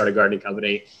was going to start a gardening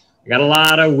company. I got a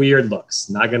lot of weird looks,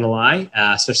 not going to lie,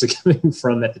 especially coming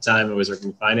from, at the time I was working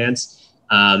in finance.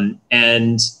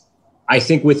 And I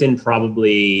think within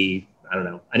probably, I don't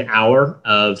know, an hour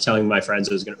of telling my friends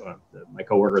I was going to, my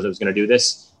coworkers I was going to do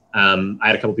this, I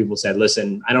had a couple people said,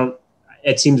 listen,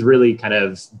 it seems really kind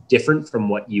of different from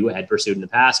what you had pursued in the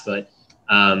past, but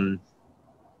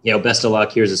you know, best of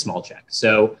luck, here's a small check.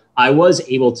 So I was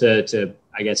able to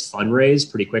I guess, fundraise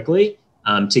pretty quickly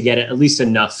to get at least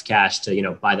enough cash to, you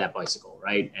know, buy that bicycle,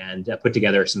 right? And put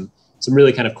together some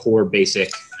really kind of core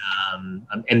basic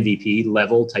MVP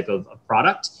level type of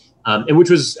product, and which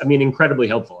was, I mean, incredibly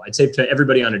helpful. I'd say to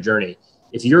everybody on a journey,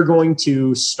 if you're going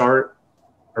to start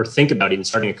or think about even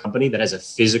starting a company that has a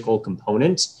physical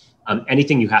component,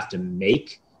 anything you have to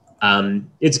make,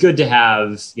 it's good to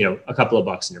have, you know, a couple of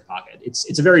bucks in your pocket.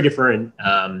 It's a very different,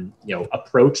 you know,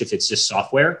 approach if it's just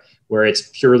software, where it's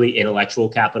purely intellectual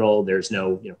capital. There's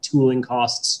no, you know, tooling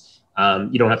costs.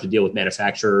 You don't have to deal with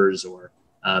manufacturers or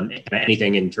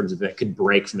anything in terms of that could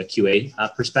break from a QA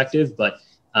perspective. But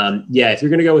yeah, if you're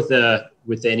going to go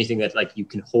with anything that like you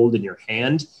can hold in your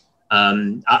hand,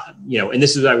 you know, and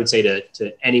this is what I would say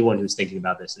to anyone who's thinking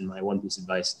about this, and my one piece of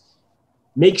advice: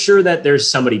 make sure that there's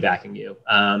somebody backing you,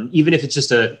 even if it's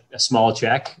just a small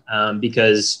check,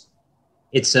 because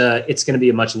it's going to be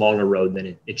a much longer road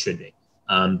than it should be.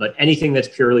 But anything that's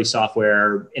purely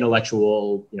software,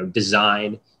 intellectual, you know,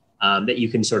 design, that you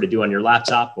can sort of do on your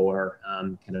laptop or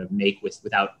kind of make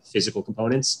without physical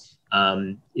components,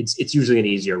 it's usually an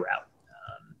easier route.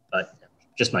 But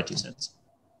just my 2 cents.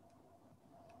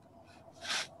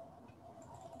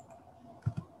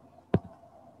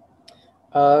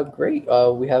 Great.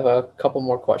 We have a couple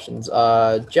more questions.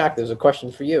 Jack, there's a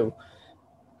question for you.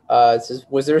 It says,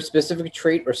 was there a specific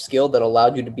trait or skill that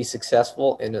allowed you to be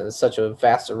successful in such a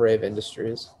vast array of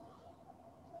industries?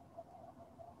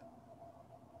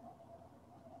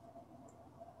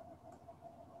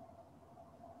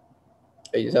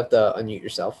 You just have to unmute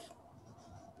yourself.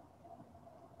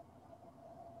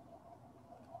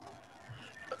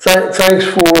 Thanks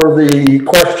for the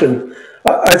question.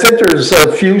 I think there's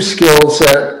a few skills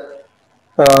that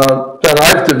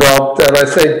I've developed that I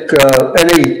think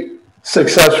any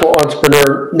successful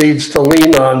entrepreneur needs to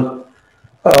lean on,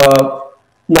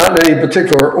 not in any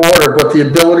particular order, but the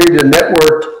ability to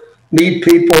network, meet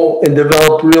people, and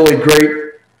develop really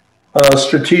great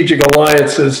strategic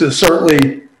alliances is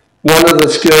certainly one of the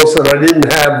skills that I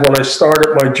didn't have when I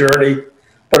started my journey,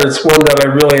 but it's one that I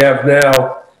really have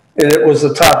now. And it was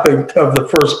the topic of the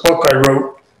first book I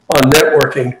wrote on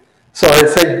networking. So I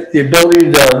think the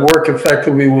ability to work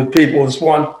effectively with people is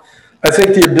one. I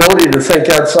think the ability to think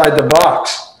outside the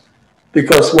box,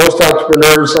 because most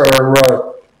entrepreneurs are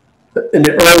in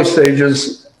the early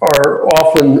stages are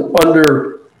often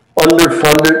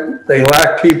underfunded. They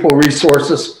lack people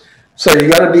resources. So you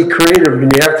got to be creative,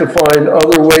 and you have to find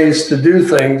other ways to do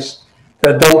things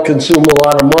that don't consume a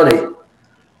lot of money.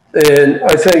 And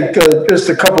I think just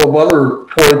a couple of other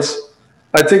points.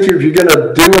 I think if you're going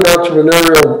to do an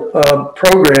entrepreneurial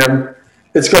program,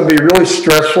 it's going to be really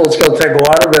stressful. It's going to take a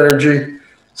lot of energy.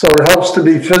 So it helps to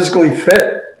be physically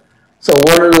fit. So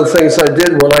one of the things I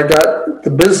did when I got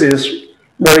the busiest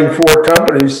running 4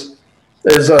 companies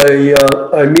is I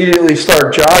immediately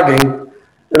started jogging,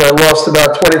 and I lost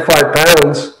about 25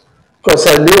 pounds because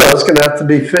I knew I was going to have to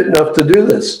be fit enough to do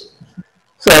this.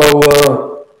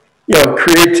 So,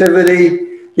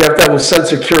 creativity, you have to have a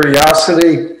sense of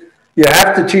curiosity. You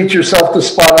have to teach yourself to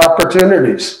spot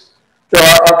opportunities. There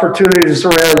are opportunities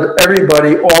around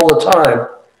everybody all the time,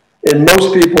 and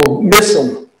most people miss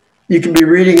them. You can be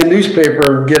reading a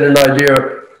newspaper and get an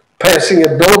idea, passing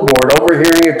a billboard,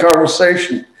 overhearing a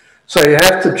conversation. So you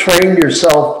have to train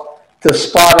yourself to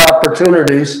spot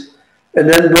opportunities and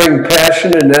then bring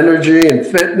passion and energy and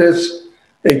fitness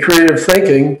and creative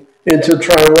thinking into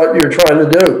trying what you're trying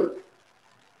to do.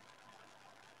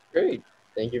 Great.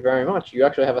 Thank you very much. You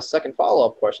actually have a second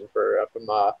follow-up question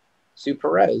from Sue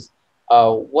Perez.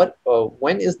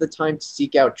 When is the time to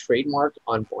seek out trademark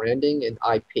on branding and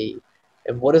IP?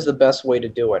 And what is the best way to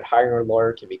do it? Hiring a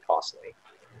lawyer can be costly.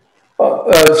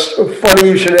 It's funny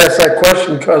you should ask that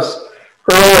question, because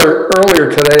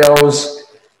earlier today I was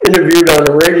interviewed on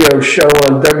a radio show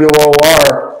on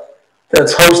WOR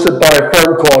that's hosted by a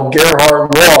firm called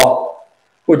Gerhardt Law,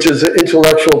 which is an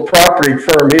intellectual property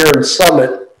firm here in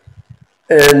Summit.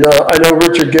 And I know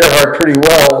Richard Gerhardt pretty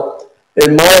well.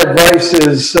 And my advice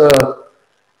is, go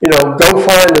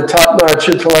find a top-notch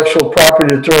intellectual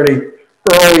property attorney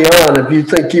early on if you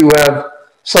think you have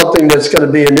something that's going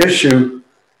to be an issue.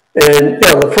 And,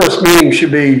 the first meeting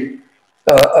should be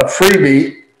a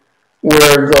freebie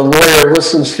where the lawyer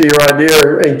listens to your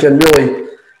idea and can really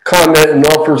comment and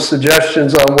offer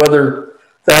suggestions on whether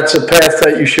that's a path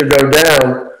that you should go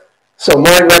down. So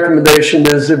my recommendation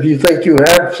is, if you think you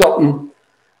have something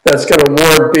that's going to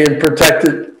warrant being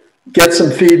protected, get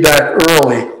some feedback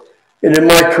early. And in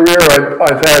my career,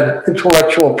 I've had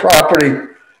intellectual property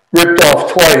ripped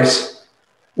off twice.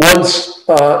 Once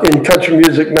in Country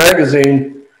Music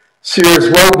Magazine, Sears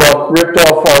Roebuck ripped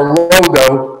off our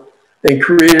logo and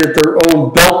created their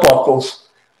own belt buckles,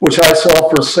 which I saw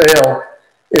for sale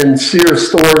in Sears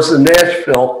stores in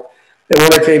Nashville. And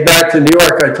when I came back to New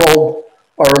York, I told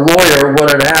our lawyer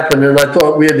what had happened, and I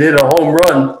thought we had hit a home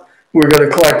run. We were going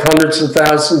to collect hundreds of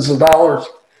thousands of dollars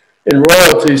in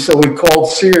royalties. So we called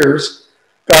Sears,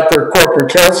 got their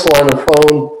corporate counsel on the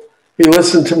phone. He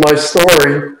listened to my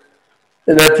story,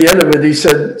 and at the end of it, he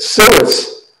said, "Sue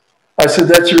us." I said,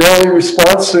 "That's your only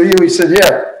response, sue you?" He said,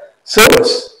 "Yeah, sue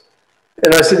us."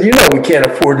 And I said, "We can't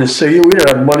afford to sue you. We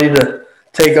don't have money to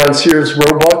take on Sears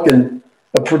Roebuck and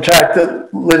a protracted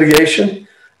litigation."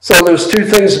 So there's 2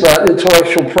 things about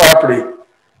intellectual property.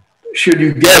 Should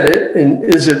you get it, and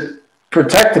is it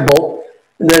protectable?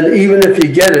 And then even if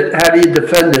you get it, how do you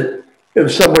defend it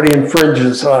if somebody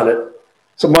infringes on it?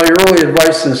 So my early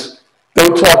advice is,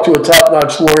 go talk to a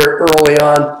top-notch lawyer early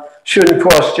on. Shouldn't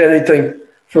cost you anything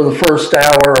for the first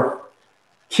hour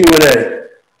Q&A.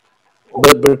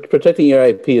 But protecting your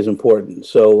IP is important.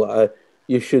 So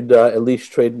you should at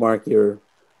least trademark your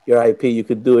IP. You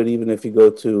could do it even if you go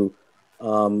to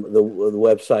the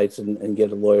websites and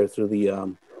get a lawyer through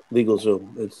the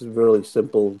LegalZoom. It's really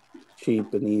simple,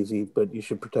 cheap, and easy, but you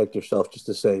should protect yourself just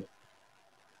the same.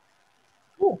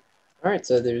 Cool. All right,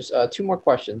 so there's 2 more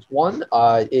questions. One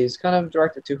is kind of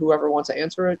directed to whoever wants to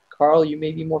answer it. Carl, you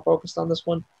may be more focused on this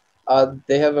one.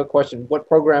 They have a question: what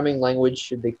programming language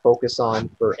should they focus on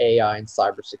for AI and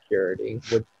cybersecurity?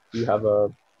 Do you have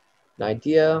an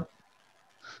idea?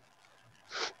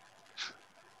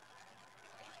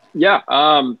 Yeah,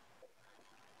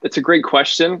 it's a great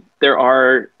question. There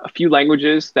are a few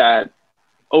languages that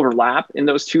overlap in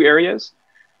those 2 areas.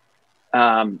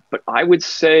 But I would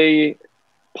say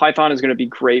Python is going to be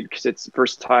great because it's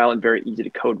versatile and very easy to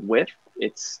code with.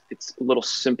 it's a little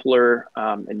simpler,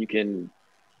 and you can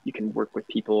work with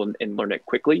people and learn it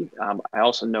quickly. I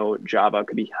also know Java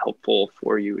could be helpful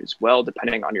for you as well,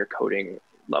 depending on your coding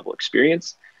level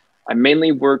experience. I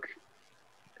mainly work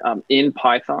in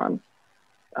Python,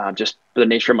 just for the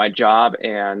nature of my job,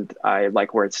 and I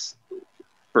like where it's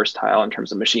versatile in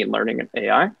terms of machine learning and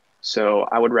AI. So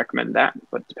I would recommend that.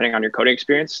 But depending on your coding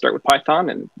experience, start with Python,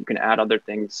 and you can add other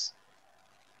things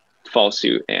to follow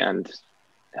suit and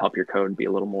help your code be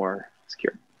a little more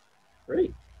secure.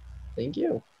 Great. Thank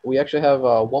you. We actually have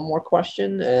one more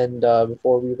question, and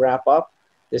before we wrap up,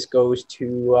 this goes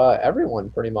to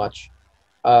everyone pretty much.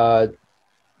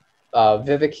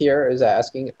 Vivek here is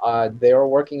asking, they are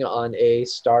working on a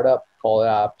startup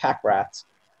called Packets.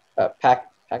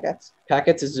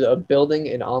 Packets is building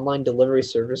an online delivery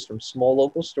service from small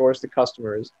local stores to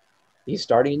customers. He's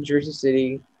starting in Jersey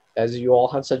City. As you all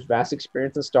have such vast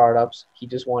experience in startups, he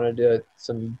just wanted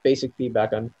some basic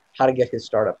feedback on how to get his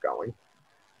startup going.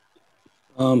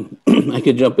 I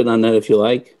could jump in on that if you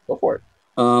like. Go for it.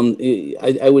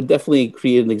 I would definitely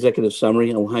create an executive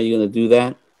summary on how you're going to do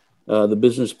that. The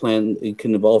business plan, it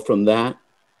can evolve from that.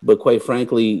 But quite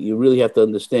frankly, you really have to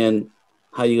understand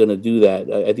how you're going to do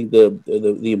that. I think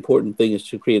the important thing is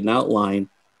to create an outline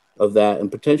of that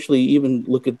and potentially even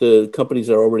look at the companies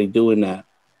that are already doing that.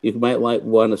 You might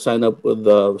want to sign up with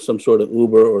some sort of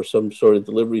Uber or some sort of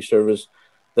delivery service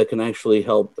that can actually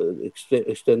help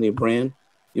extend their brand.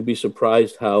 You'd be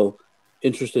surprised how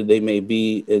interested they may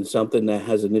be in something that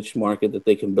has a niche market that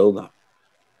they can build on.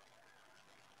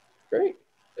 Great.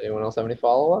 Anyone else have any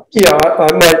follow-ups? Yeah, I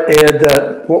might add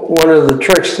that one of the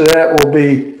tricks to that will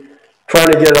be trying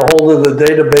to get a hold of the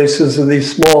databases of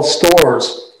these small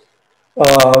stores.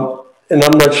 And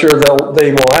I'm not sure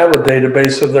they will have a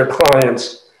database of their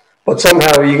clients, but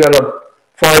somehow you got to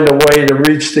find a way to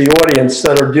reach the audience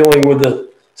that are dealing with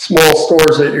the small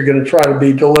stores that you're going to try to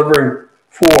be delivering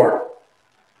for.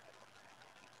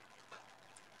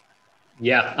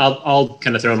 Yeah, I'll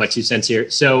kind of throw in my 2 cents here.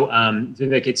 So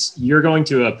Vivek, you're going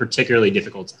to a particularly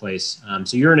difficult place.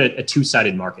 So you're in a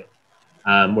two-sided market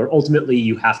where ultimately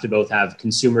you have to both have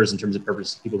consumers in terms of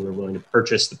purpose, people who are willing to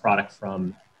purchase the product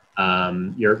from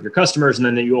your customers, and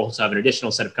then you also have an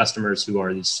additional set of customers who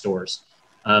are these stores.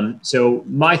 So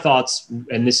my thoughts,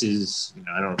 and this is,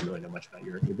 I don't really know much about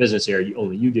your business here,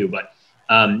 only you do, but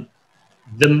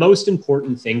the most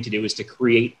important thing to do is to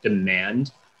create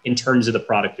demand in terms of the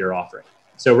product you're offering.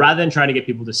 So rather than trying to get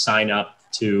people to sign up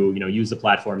to, use the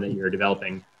platform that you're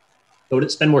developing, go to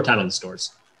spend more time on the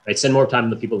stores, right? Spend more time on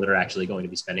the people that are actually going to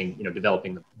be spending,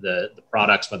 developing the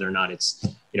products, whether or not it's,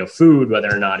 food,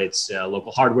 whether or not it's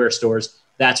local hardware stores.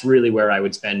 That's really where I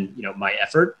would spend, my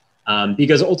effort.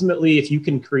 Because ultimately, if you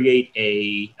can create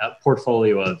a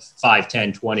portfolio of 5,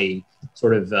 10, 20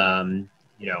 sort of,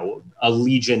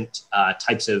 allegiant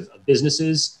types of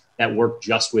businesses that work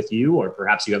just with you, or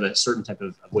perhaps you have a certain type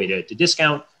of way to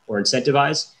discount or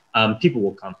incentivize, people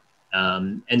will come.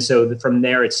 And so from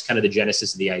there, it's kind of the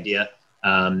genesis of the idea.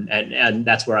 And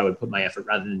that's where I would put my effort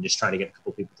rather than just trying to get a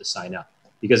couple people to sign up,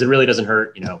 because it really doesn't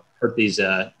hurt these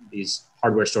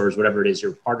hardware stores, whatever it is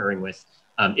you're partnering with,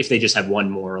 if they just have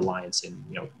one more alliance and,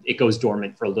 it goes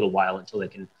dormant for a little while until they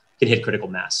can hit critical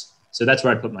mass. So that's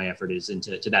where I'd put my effort is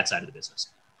into that side of the business.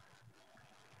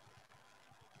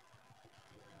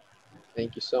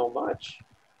 Thank you so much.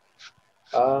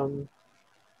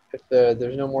 If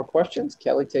there's no more questions,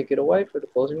 Kelly, take it away for the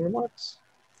closing remarks.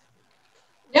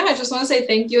 Yeah, I just want to say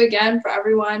thank you again for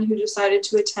everyone who decided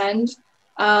to attend.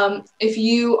 If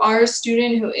you are a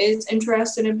student who is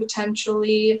interested in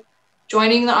potentially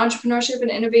joining the Entrepreneurship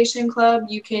and Innovation Club,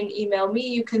 you can email me.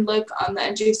 You can look on the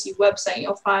NJCU website.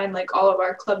 You'll find all of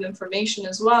our club information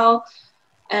as well.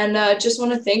 And just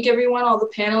want to thank everyone, all the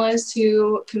panelists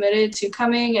who committed to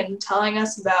coming and telling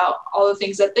us about all the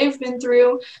things that they've been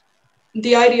through,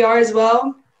 the IDR as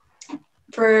well,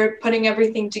 for putting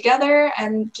everything together.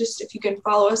 And just if you can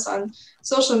follow us on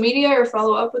social media or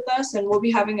follow up with us, and we'll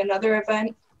be having another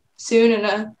event soon in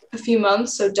a few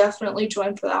months. So definitely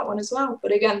join for that one as well.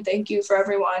 But again, thank you for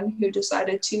everyone who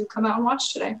decided to come out and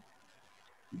watch today.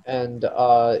 And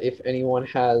if anyone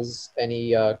has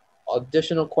any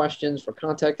additional questions for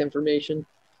contact information,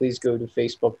 please go to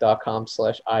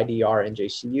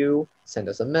facebook.com/IDRNJCU, send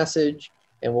us a message,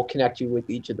 and we'll connect you with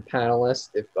each of the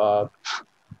panelists. If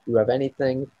you have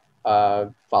anything,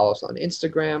 follow us on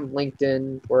Instagram,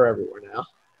 LinkedIn, we're everywhere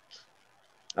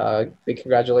now. Big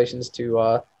congratulations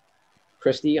to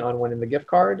Christy on winning the gift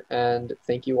card, and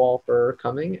thank you all for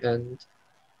coming, and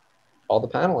all the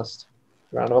panelists.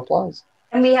 Round of applause.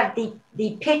 And we have the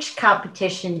pitch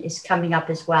competition is coming up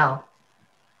as well.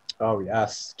 Oh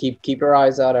yes, keep your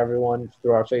eyes out, everyone,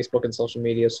 through our Facebook and social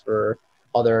medias for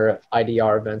other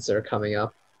IDR events that are coming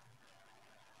up.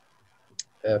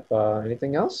 If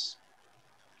anything else?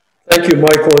 Thank you,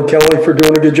 Michael and Kelly, for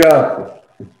doing a good job.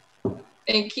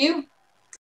 Thank you.